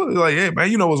grandmother? Like, yeah,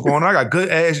 man, you know what's going on. I got good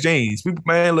ass jeans.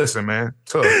 Man, listen, man.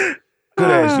 Tough.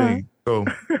 Good ass jeans. So,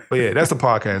 but yeah, that's the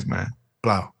podcast, man.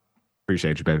 Blah.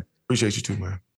 Appreciate you, baby. Appreciate you too, man.